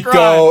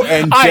 Rico,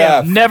 and Jeff. I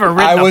have never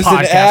written I was a an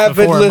podcast avid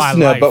before in my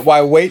listener, life. but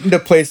while waiting to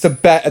place a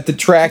bet at the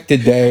track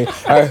today,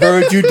 I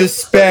heard you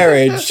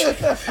disparage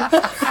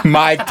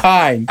my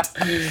kind.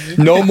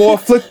 No more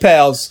flick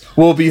pals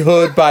will be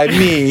heard by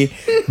me.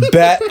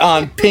 Bet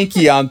on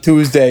Pinky on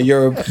Tuesday.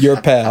 Your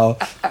pal.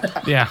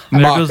 Yeah,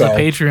 there goes the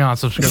Patreon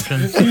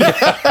subscription.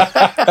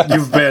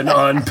 You've been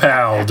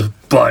unpalled,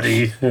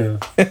 buddy.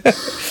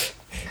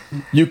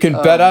 You can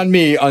bet on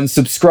me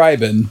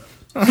unsubscribing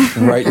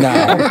right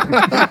now.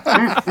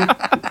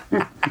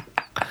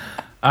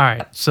 All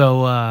right,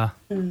 so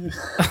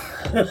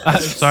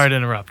sorry to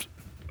interrupt.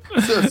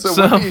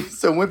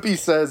 So Wimpy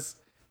says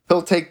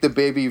he'll take the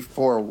baby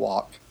for a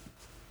walk,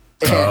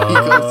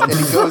 and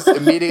he goes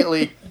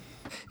immediately.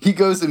 He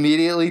goes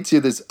immediately to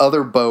this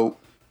other boat,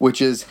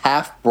 which is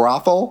half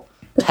brothel,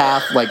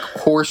 half like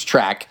horse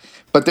track.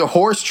 But the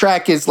horse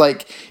track is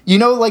like, you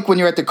know, like when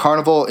you're at the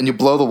carnival and you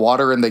blow the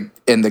water in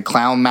the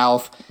clown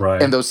mouth,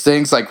 right, and those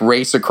things like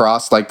race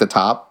across like the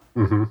top,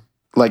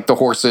 like the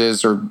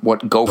horses or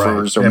what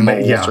gophers or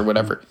moles or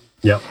whatever.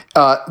 Yep.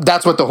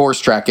 That's what the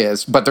horse track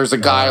is. But there's a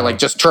guy like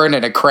just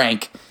turning a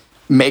crank,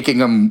 making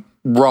them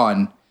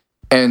run,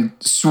 and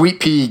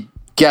Sweet Pea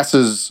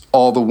guesses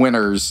all the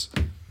winners,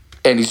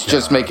 and he's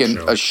just making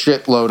a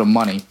shitload of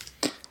money.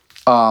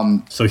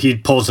 So he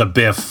pulls a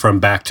Biff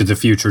from Back to the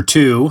Future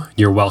 2.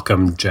 You're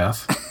welcome,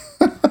 Jeff,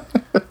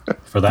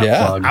 for that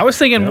plug. I was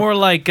thinking more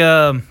like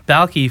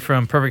Balky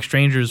from Perfect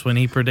Strangers when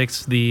he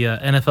predicts the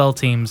NFL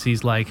teams.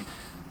 He's like,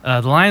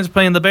 the Lions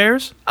playing the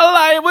Bears? A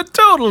lion would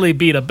totally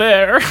beat a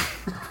bear.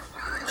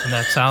 And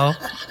that's how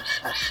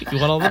he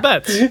won all the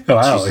bets.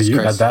 Wow, you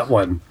had that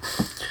one.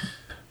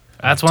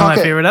 That's one of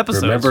my favorite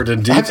episodes. Remembered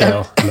in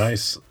detail.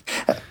 Nice.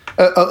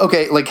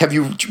 Okay, like, have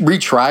you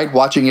retried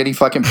watching any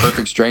fucking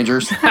Perfect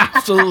Strangers?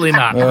 Absolutely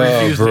not.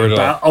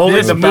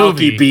 Only the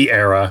Balky B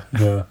era.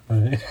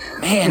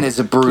 Man, is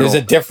it brutal. There's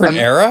a different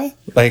era?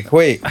 Like,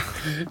 wait.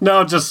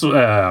 No, just,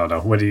 I don't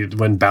know.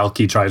 When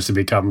Balky tries to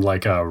become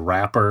like a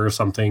rapper or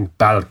something.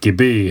 Balky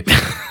B.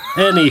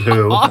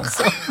 Anywho.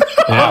 Awesome.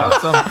 Yeah.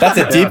 Awesome. That's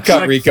a deep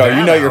cut, Rico.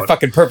 You know you're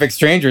fucking Perfect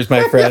Strangers,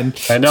 my friend.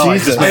 I know.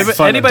 Jesus. I just made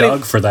fun of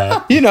Doug for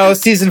that. You know,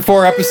 season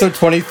 4, episode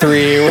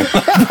 23.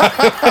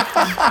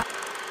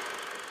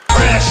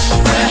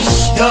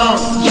 Fresh,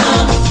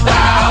 young,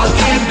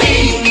 Balky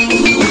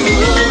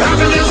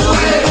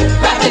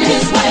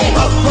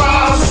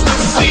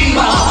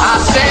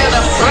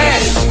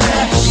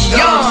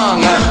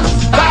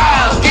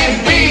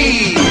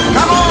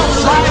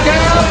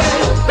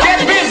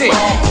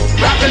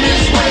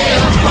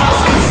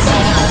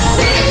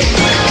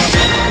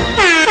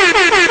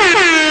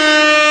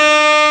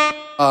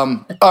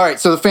right,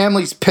 so the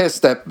family's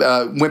pissed that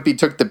Wimpy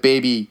took the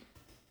baby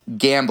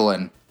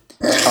gambling,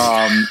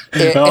 and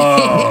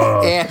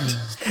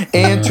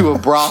to a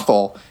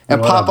brothel.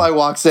 And Popeye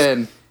walks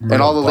in,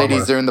 and all the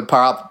ladies are in the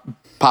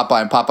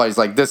Popeye, and Popeye's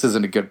like, "This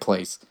isn't a good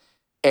place."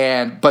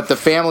 But the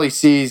family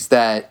sees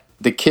that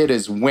the kid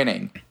is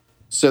winning,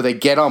 so they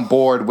get on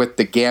board with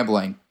the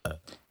gambling.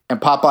 And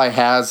Popeye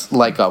has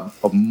like a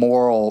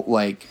moral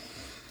like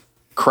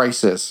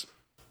crisis,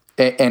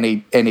 and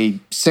he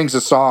sings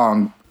a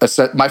song,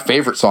 my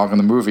favorite song in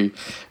the movie,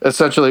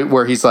 essentially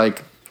where he's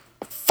like,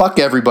 "Fuck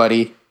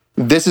everybody.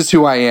 This is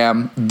who I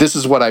am. This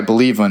is what I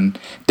believe in.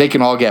 They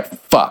can all get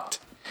fucked."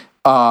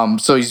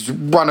 So he's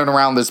running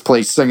around this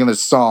place singing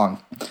this song,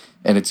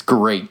 and it's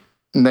great.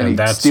 And then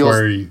that's steals...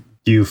 where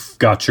you've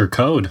got your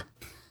code.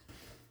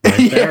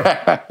 Right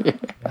there.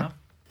 Yeah.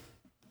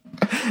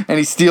 And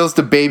he steals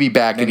the baby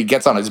back, and he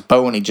gets on his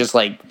boat, and he just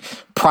like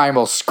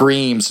primal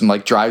screams and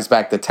like drives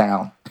back to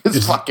town.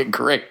 It's fucking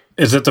great.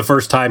 Is it the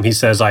first time he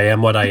says "I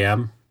am what I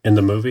am" in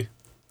the movie?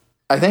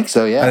 I think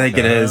so. Yeah, I think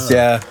it is.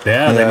 Yeah.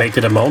 Yeah, they make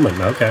it a moment.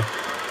 Okay.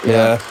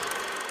 Yeah.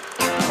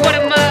 What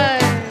am I?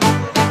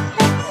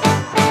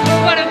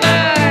 What am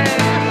I?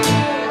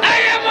 I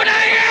am what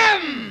I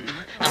am!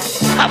 I'm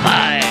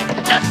Popeye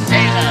the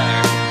Sailor.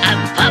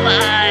 I'm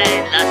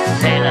Popeye the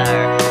Sailor.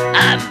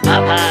 I'm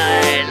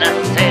Popeye the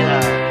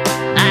Sailor.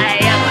 I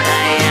am what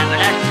I am,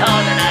 and that's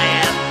all that I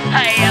am.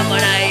 I am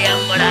what I am,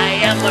 what I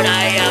am, what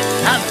I am.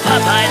 I'm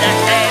Popeye the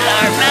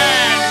Sailor Man.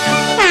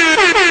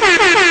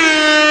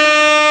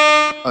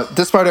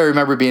 This part I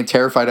remember being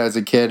terrified as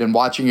a kid, and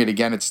watching it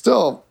again, it's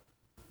still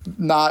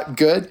not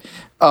good.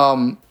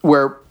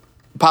 Where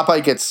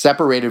Popeye gets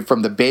separated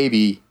from the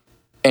baby,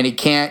 and he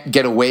can't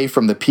get away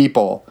from the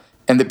people,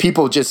 and the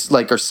people just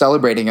like are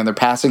celebrating, and they're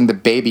passing the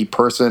baby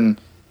person,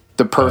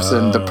 the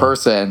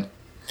person,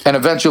 and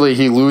eventually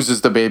he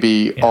loses the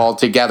baby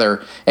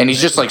altogether, and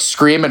he's just like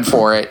screaming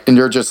for it, and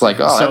you're just like,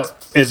 oh. So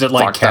is it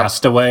like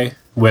Castaway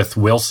with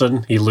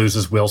Wilson? He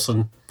loses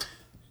Wilson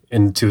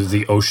into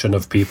the ocean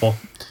of people.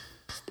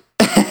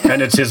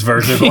 And it's his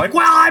version of like,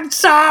 "Well, I'm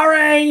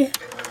sorry,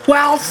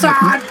 Wilson.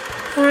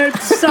 I'm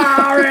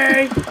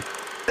sorry,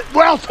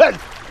 Wilson!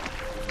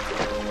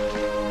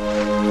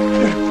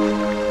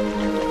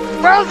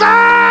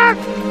 Wilson!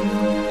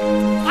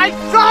 I'm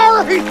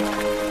sorry!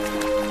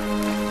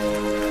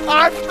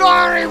 I'm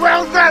sorry,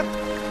 Wilson!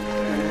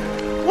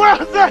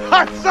 Wilson,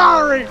 I'm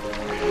sorry!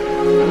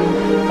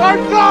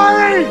 I'm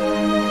sorry!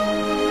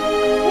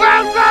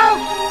 Wilson!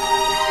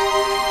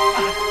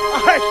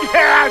 I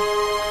can't!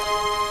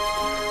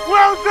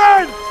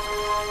 Wilson!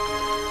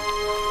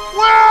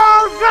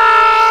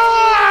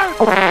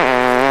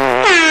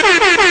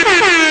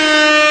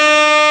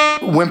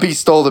 Wimpy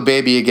stole the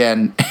baby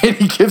again, and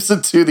he gives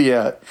it to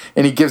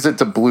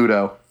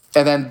Bluto.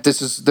 And then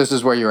this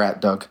is where you're at,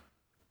 Doug.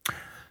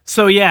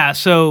 So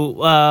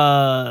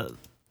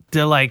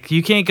they're like,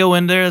 "You can't go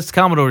in there. It's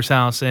Commodore's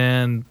house."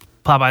 And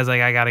Popeye's like,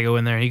 "I gotta go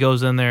in there." He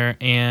goes in there,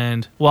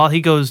 and while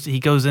he goes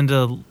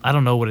into, I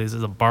don't know what it is,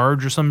 a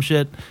barge or some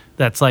shit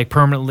that's like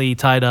permanently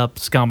tied up.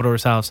 It's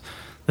Commodore's house.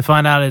 They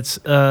find out it's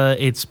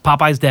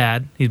Popeye's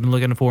dad. He's been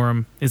looking for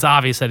him. It's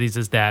obvious that he's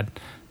his dad.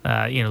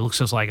 Looks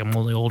just like him,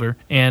 only older.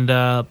 And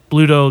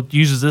Bluto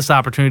uses this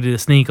opportunity to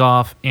sneak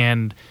off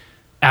and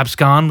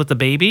abscond with the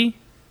baby.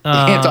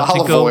 And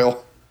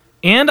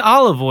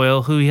Olive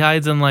Oil, who he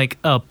hides in like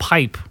a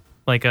pipe,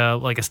 like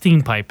a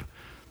steam pipe,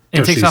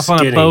 and takes off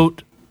on a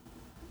boat.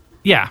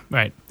 Yeah,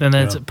 right. And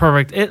then it's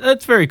perfect.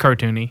 It's very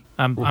cartoony.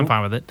 I'm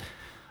fine with it.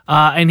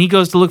 And he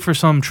goes to look for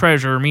some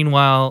treasure.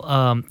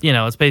 Meanwhile,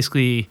 it's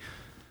basically,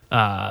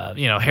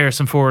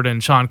 Harrison Ford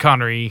and Sean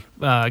Connery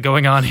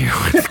going on here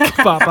with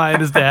Popeye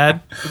and his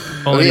dad.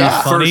 Only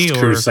not funny First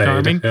or Crusade.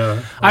 charming.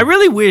 Yeah. I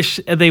really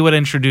wish they would have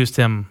introduced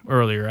him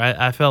earlier.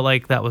 I felt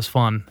like that was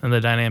fun and the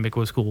dynamic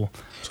was cool.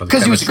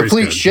 Because he was a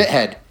complete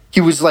shithead.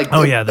 He was like,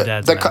 the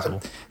dad's an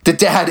asshole. The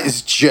dad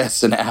is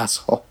just an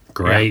asshole.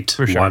 Great,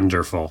 for sure.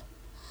 Wonderful.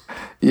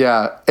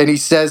 Yeah, and he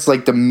says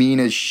like the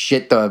meanest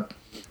shit to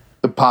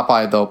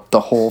Popeye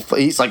the whole.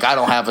 He's like, "I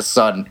don't have a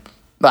son.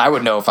 I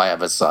would know if I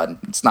have a son.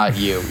 It's not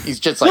you." He's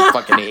just like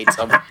fucking hates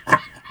him.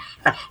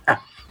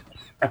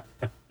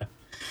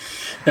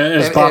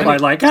 Is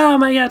Popeye like, "Oh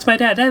my God, it's my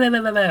dad,"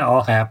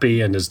 all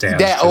happy, and his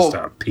dad's just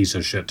a piece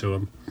of shit to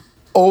him.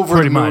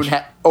 Over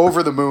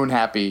the moon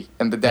happy,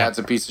 and the dad's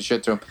a piece of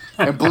shit to him.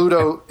 And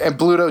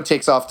Bluto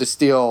takes off to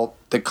steal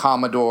the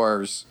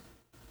Commodore's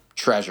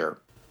treasure,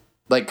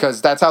 like,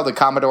 because that's how the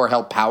Commodore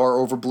held power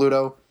over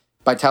Bluto,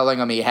 by telling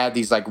him he had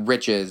these like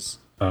riches.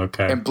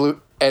 Okay. And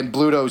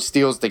Bluto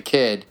steals the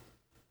kid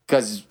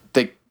because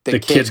the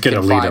kid's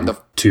gonna lead him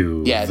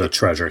to the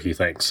treasure. He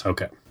thinks.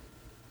 Okay.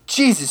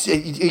 Jesus,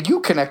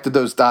 you connected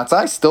those dots.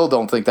 I still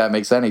don't think that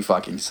makes any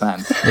fucking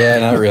sense. Yeah,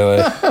 not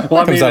really.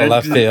 Well, comes out of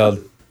left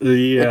field.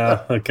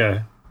 Yeah.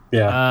 Okay.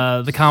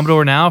 Yeah. The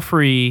Commodore, now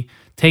free,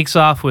 takes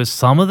off with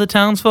some of the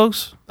townsfolk.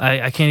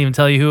 I can't even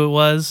tell you who it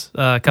was.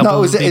 A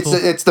couple of people.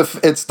 It's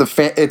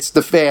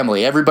the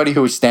family. Everybody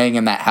who was staying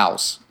in that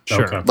house.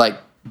 Sure. Okay. Like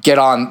get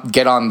on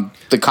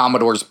the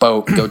Commodore's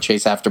boat and go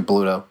chase after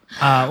Bluto.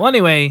 Well,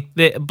 anyway,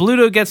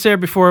 Bluto gets there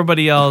before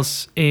everybody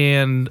else,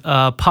 and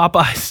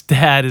Popeye's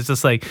dad is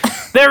just like,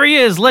 "There he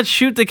is! Let's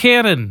shoot the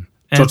cannon."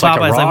 And So it's like a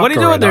Popeye's like, "What are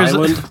you rock doing?" or an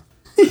island?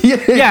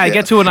 Yeah,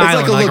 get to an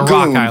island, like a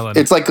rock island.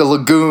 It's like a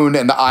lagoon,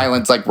 and the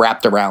island's like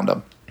wrapped around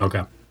him.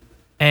 Okay.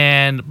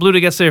 And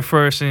Bluto gets there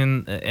first,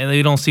 and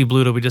we don't see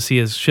Bluto. We just see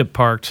his ship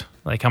parked,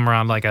 like come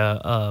around like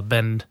a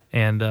bend.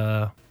 And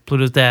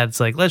Bluto's dad's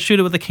like, "Let's shoot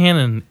it with a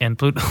cannon." And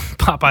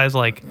Popeye's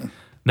like,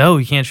 "No,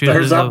 you can't shoot it.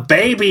 There's a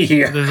baby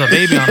here. There's a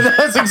baby on."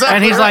 That's exactly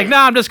And he's like, "No,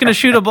 I'm just gonna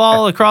shoot a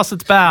ball across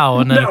its bow."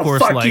 And then No, of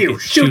course, fuck like you.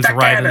 it Shoot shoots the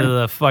right cannon. into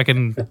the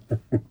fucking.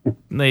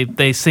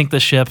 They sink the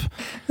ship.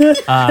 They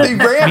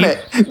ram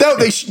it. No,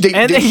 they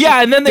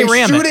and then they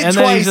ram shoot it. it And twice,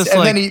 then he's just and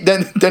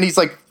like, then he's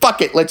like,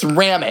 "Fuck it, let's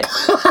ram it."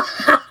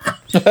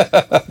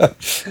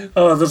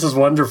 Oh, this is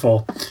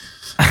wonderful.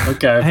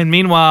 Okay. And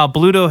meanwhile,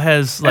 Bluto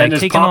has like and is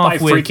taken Popeye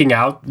off with freaking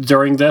out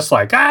during this?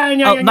 Like,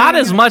 not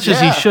as much as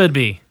he Yeah. should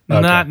be.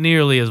 Okay. Not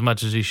nearly as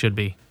much as he should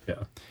be. Yeah.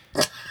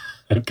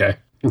 Okay.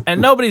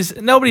 And nobody's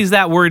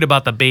that worried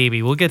about the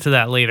baby. We'll get to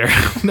that later.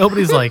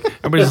 Everybody's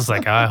just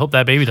like, "I hope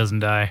that baby doesn't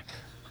die."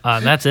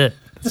 And that's it.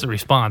 That's the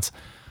response.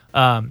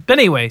 But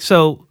anyway,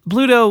 so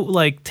Bluto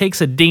like takes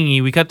a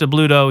dinghy. We cut to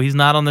Bluto. He's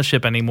not on the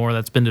ship anymore.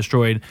 That's been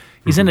destroyed.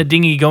 He's in a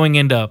dinghy going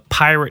into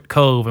Pirate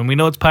Cove, and we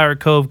know it's Pirate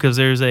Cove because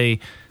there's a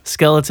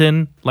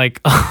skeleton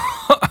like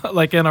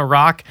like in a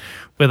rock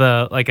with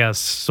a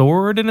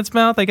sword in its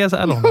mouth. I guess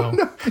I don't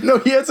know. No,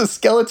 he has a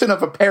skeleton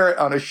of a parrot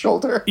on his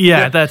shoulder.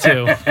 Yeah, that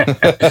too.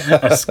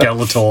 A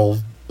skeletal.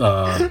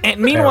 And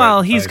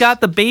meanwhile, he's got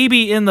the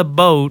baby in the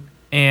boat,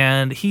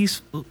 and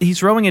he's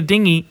rowing a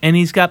dinghy, and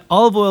he's got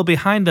olive oil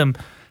behind him,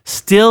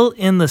 still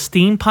in the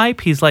steam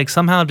pipe. He's like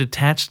somehow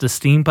detached the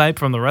steam pipe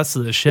from the rest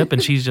of the ship,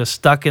 and she's just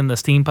stuck in the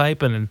steam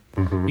pipe, and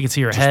you can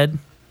see her head.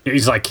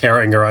 He's like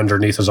carrying her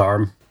underneath his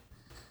arm.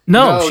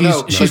 No,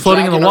 she's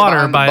floating in the dragging her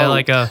water behind the by boat.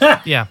 like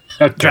a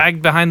Okay.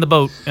 dragged behind the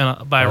boat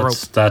by a rope.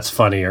 That's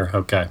funnier.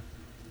 Okay.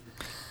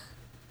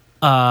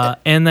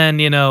 And then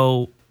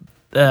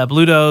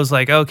Bluto's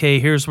like, "Okay,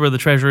 here's where the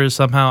treasure is."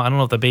 Somehow, I don't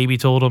know if the baby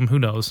told him. Who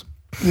knows?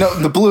 No,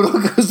 the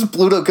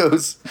Bluto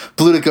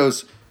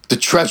goes, "The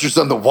treasure's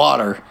on the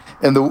water."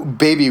 And the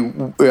baby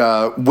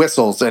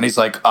whistles, and he's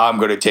like, "I'm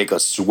going to take a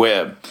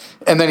swim."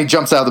 And then he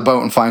jumps out of the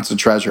boat and finds the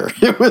treasure.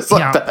 It was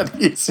like that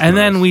easy. And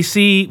then we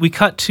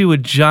cut to a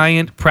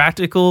giant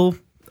practical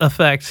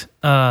effect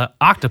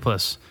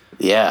octopus.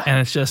 Yeah. And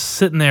it's just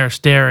sitting there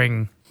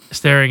staring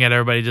at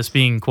everybody, just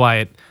being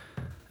quiet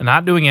and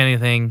not doing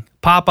anything.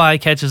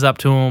 Popeye catches up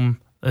to him.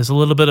 There's a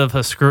little bit of a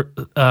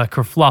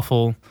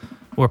kerfluffle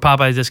where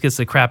Popeye just gets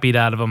the crap beat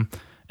out of him.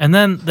 And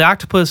then the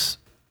octopus,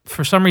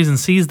 for some reason,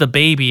 sees the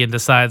baby and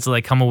decides to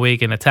like come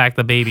awake and attack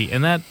the baby.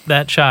 And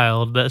that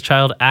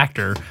child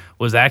actor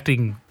was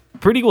acting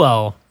pretty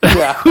well.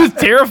 Yeah. He was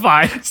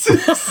terrified.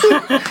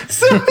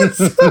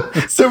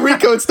 So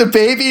Rico, it's the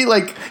baby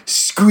like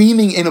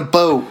screaming in a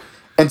boat,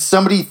 and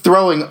somebody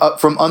throwing up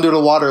from under the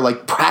water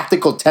like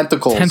practical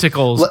tentacles. And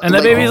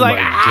the baby's Oh like,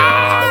 my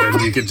god!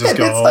 And you could just And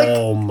go, it's like-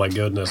 "Oh my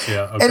goodness!"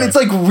 Yeah. Okay. And it's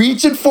like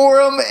reaching for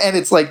him, and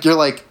it's like you're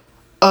like,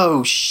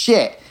 "Oh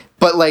shit!"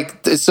 But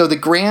like, so the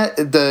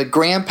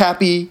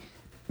grandpappy,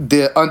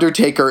 the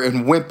Undertaker,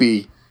 and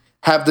Wimpy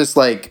have this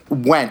like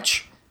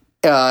wench,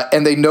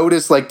 and they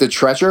notice like the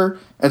treasure,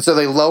 and so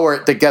they lower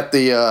it to get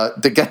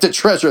the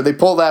treasure. They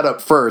pull that up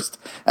first,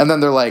 and then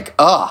they're like,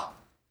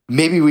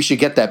 maybe we should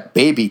get that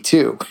baby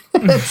too.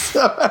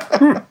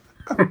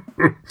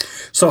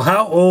 So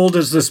how old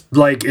is this?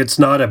 Like, it's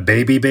not a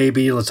baby.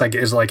 It's like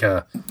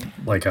a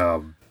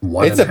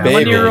one. It's a baby.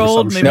 1 year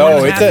old, maybe No,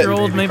 1.5 it's a- year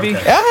old, maybe.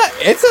 Yeah,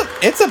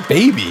 it's a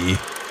baby.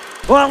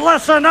 Well,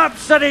 listen up,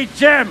 City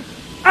Jim.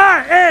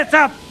 It's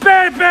a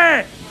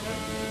baby.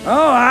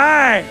 Oh,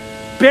 aye,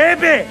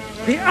 baby.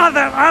 The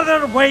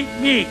other white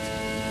meat.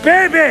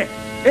 Baby,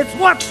 it's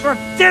what's for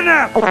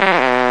dinner.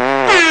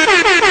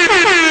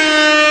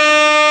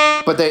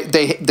 But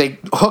they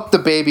hook the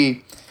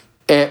baby,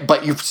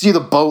 but you see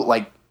the boat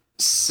like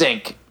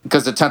sink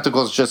because the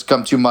tentacles just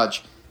come too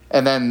much,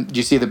 and then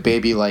you see the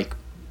baby like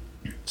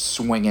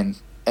swinging,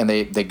 and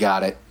they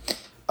got it.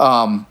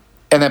 And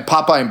then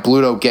Popeye and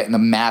Bluto get in a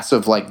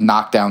massive like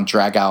knockdown,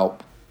 drag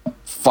out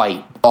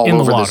fight all In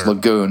the over this water.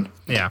 lagoon.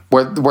 Yeah.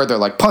 Where they're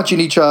like punching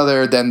each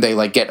other, then they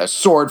like get in a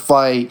sword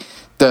fight.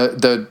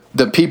 The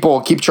people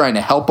keep trying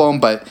to help them,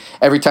 but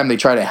every time they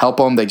try to help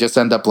them, they just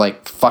end up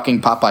like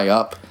fucking Popeye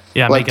up.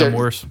 Yeah, like make him they're-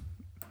 worse.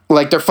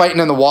 Like they're fighting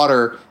in the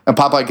water, and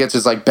Popeye gets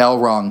his like bell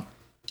rung,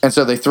 and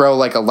so they throw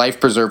like a life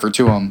preserver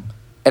to him,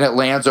 and it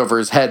lands over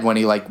his head when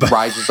he like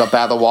rises up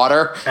out of the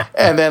water,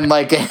 and then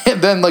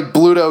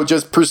Bluto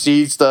just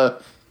proceeds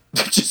to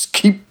just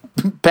keep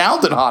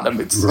pounding on him.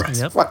 It's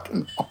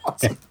fucking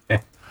awesome.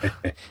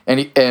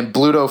 And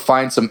Bluto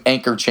finds some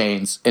anchor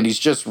chains, and he's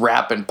just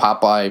wrapping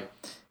Popeye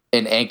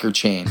in anchor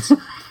chains.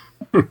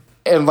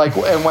 and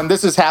when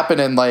this is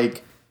happening,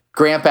 like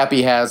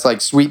Grandpappy has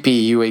like Sweet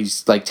Pea, who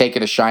he's like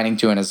taking a shining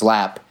to in his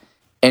lap,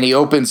 and he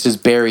opens his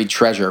buried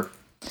treasure,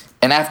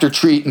 And after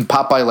treating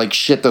Popeye like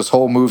shit this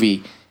whole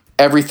movie,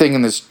 everything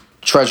in this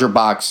treasure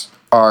box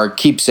are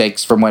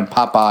keepsakes from when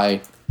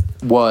Popeye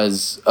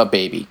was a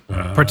baby.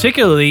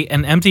 Particularly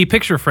an empty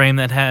picture frame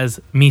that has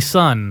 "Me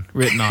Son"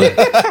 written on it,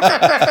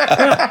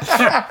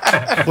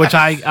 which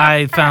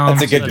I found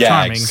That's a good gag.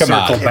 charming.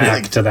 Circle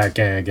back to that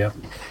gag. Yep.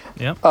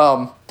 Yep.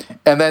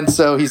 And then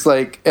so he's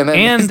like, and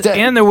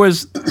there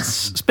was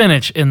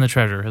spinach in the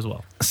treasure as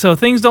well. So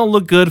things don't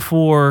look good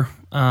for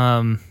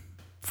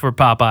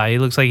Popeye. He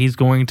looks like he's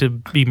going to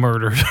be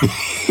murdered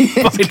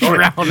by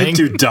drowning.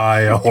 To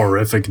die a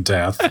horrific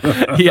death.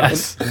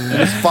 Yes.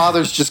 His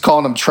father's just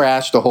calling him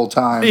trash the whole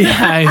time.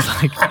 Yeah, he's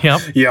like,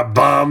 yep. You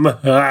bum.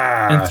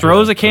 And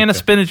throws a can of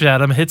spinach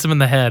at him, hits him in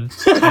the head.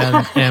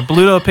 And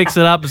Bluto picks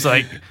it up. It's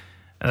like,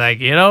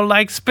 you don't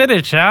like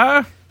spinach,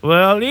 huh?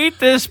 Well, eat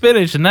this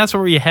spinach. And that's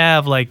where you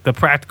have like the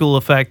practical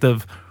effect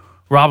of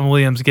Robin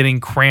Williams getting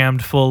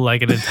crammed full,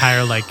 like an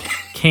entire like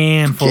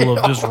can full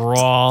of just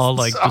raw,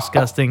 like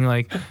disgusting,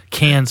 like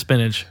canned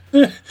spinach.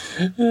 Oh,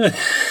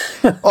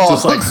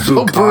 Just like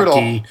so brutal.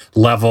 bukkake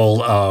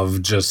level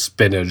of just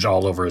spinach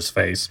all over his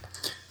face.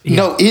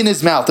 No, in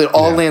his mouth. It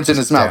all lands in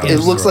his mouth. It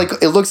looks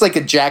like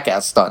a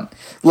jackass stunt.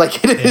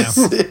 Like it is.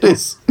 It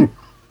is.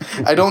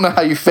 I don't know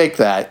how you fake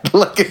that.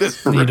 Like it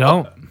is. Brutal. You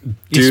don't.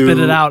 You spit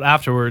it out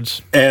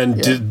afterwards.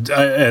 And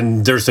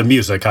and there's the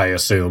music, I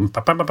assume.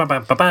 No,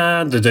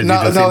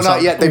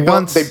 not yet. They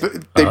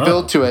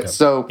build to it.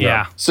 So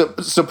yeah. So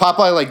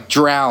Popeye like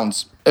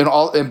drowns and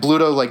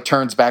Bluto like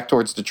turns back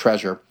towards the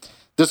treasure.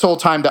 This whole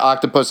time the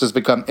octopus has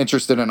become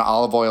interested in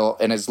olive oil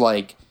and is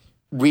like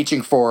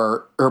reaching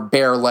for her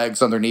bare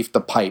legs underneath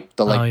the pipe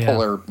to like pull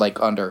her like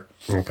under.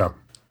 Okay.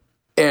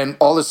 And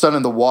all of a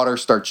sudden the water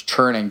starts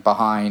churning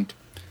behind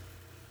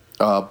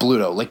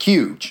Bluto, like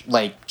huge,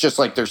 like just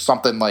like there's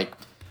something like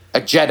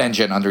a jet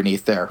engine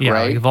underneath there, Yeah,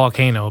 right? like a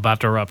volcano about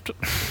to erupt.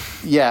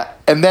 Yeah,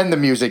 and then the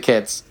music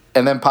hits,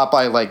 and then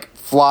Popeye like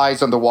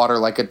flies underwater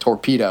like a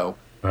torpedo,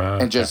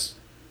 and just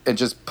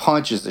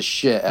punches the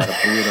shit out of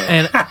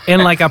Bluto.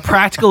 and like a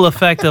practical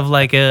effect of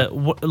like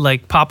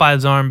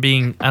Popeye's arm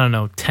being, I don't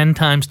know, 10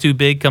 times too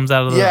big comes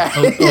out of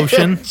the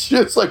ocean.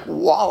 Just like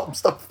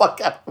wallops the fuck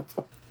out of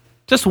him.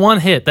 Just one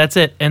hit, that's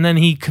it, and then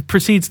he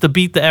proceeds to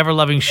beat the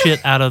ever-loving shit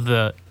out of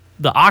the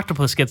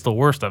octopus. Gets the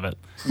worst of it.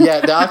 Yeah,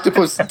 the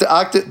octopus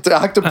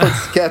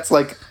gets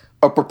like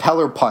a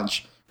propeller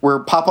punch where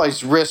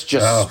Popeye's wrist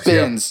just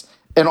spins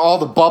and all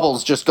the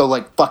bubbles just go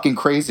like fucking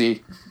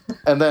crazy.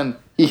 And then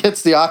he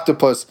hits the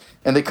octopus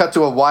and they cut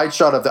to a wide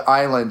shot of the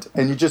island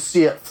and you just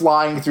see it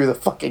flying through the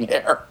fucking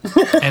air.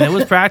 And it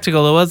was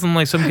practical. It wasn't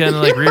like some kind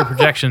of like rear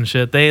projection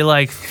shit.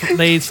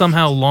 They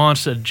somehow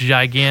launched a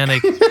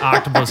gigantic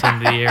octopus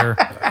into the air.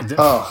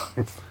 Oh.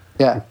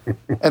 Yeah,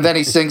 and then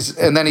he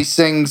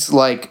sings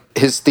like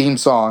his theme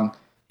song.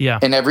 Yeah,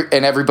 and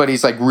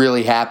everybody's like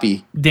really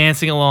happy,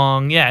 dancing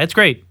along. Yeah, it's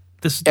great.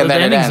 The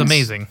ending is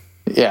amazing.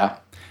 Yeah,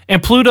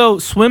 and Pluto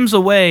swims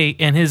away,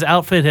 and his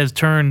outfit has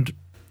turned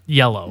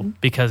yellow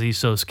because he's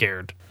so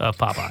scared of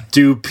Popeye.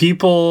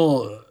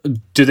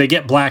 Do they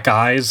get black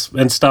eyes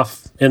and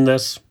stuff in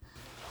this?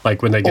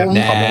 Like when they get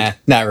pummeled?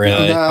 Not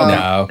really.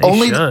 No.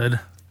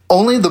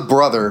 Only the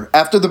brother.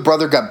 After the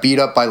brother got beat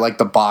up by like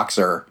the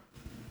boxer.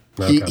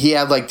 He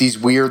had like these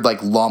weird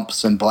like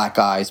lumps and black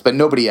eyes, but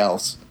nobody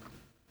else.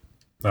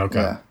 Okay.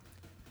 Yeah.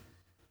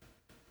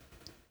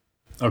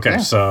 Okay,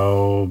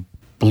 so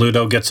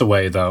Bluto gets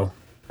away though,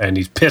 and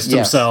he's pissed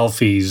himself.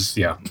 He's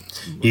But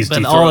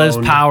dethroned. all his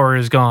power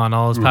is gone.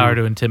 All his power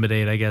to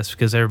intimidate, I guess,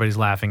 because everybody's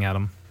laughing at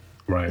him.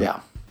 Right. Yeah.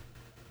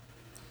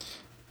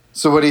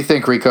 So what do you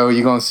think, Rico? Are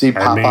you going to see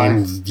Popeye? I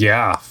mean,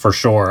 yeah, for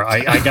sure.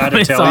 I got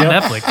to tell you.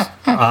 It's on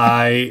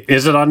Netflix.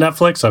 Is it on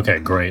Netflix? Okay,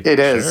 great. It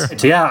is.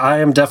 Sure. Yeah, I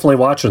am definitely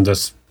watching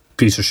this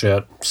piece of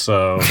shit.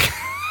 So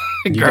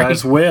you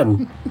guys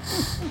win.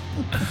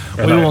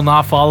 We will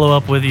not follow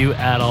up with you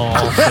at all.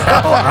 So.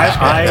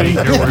 I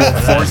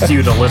forced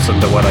you to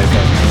listen to what I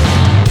said.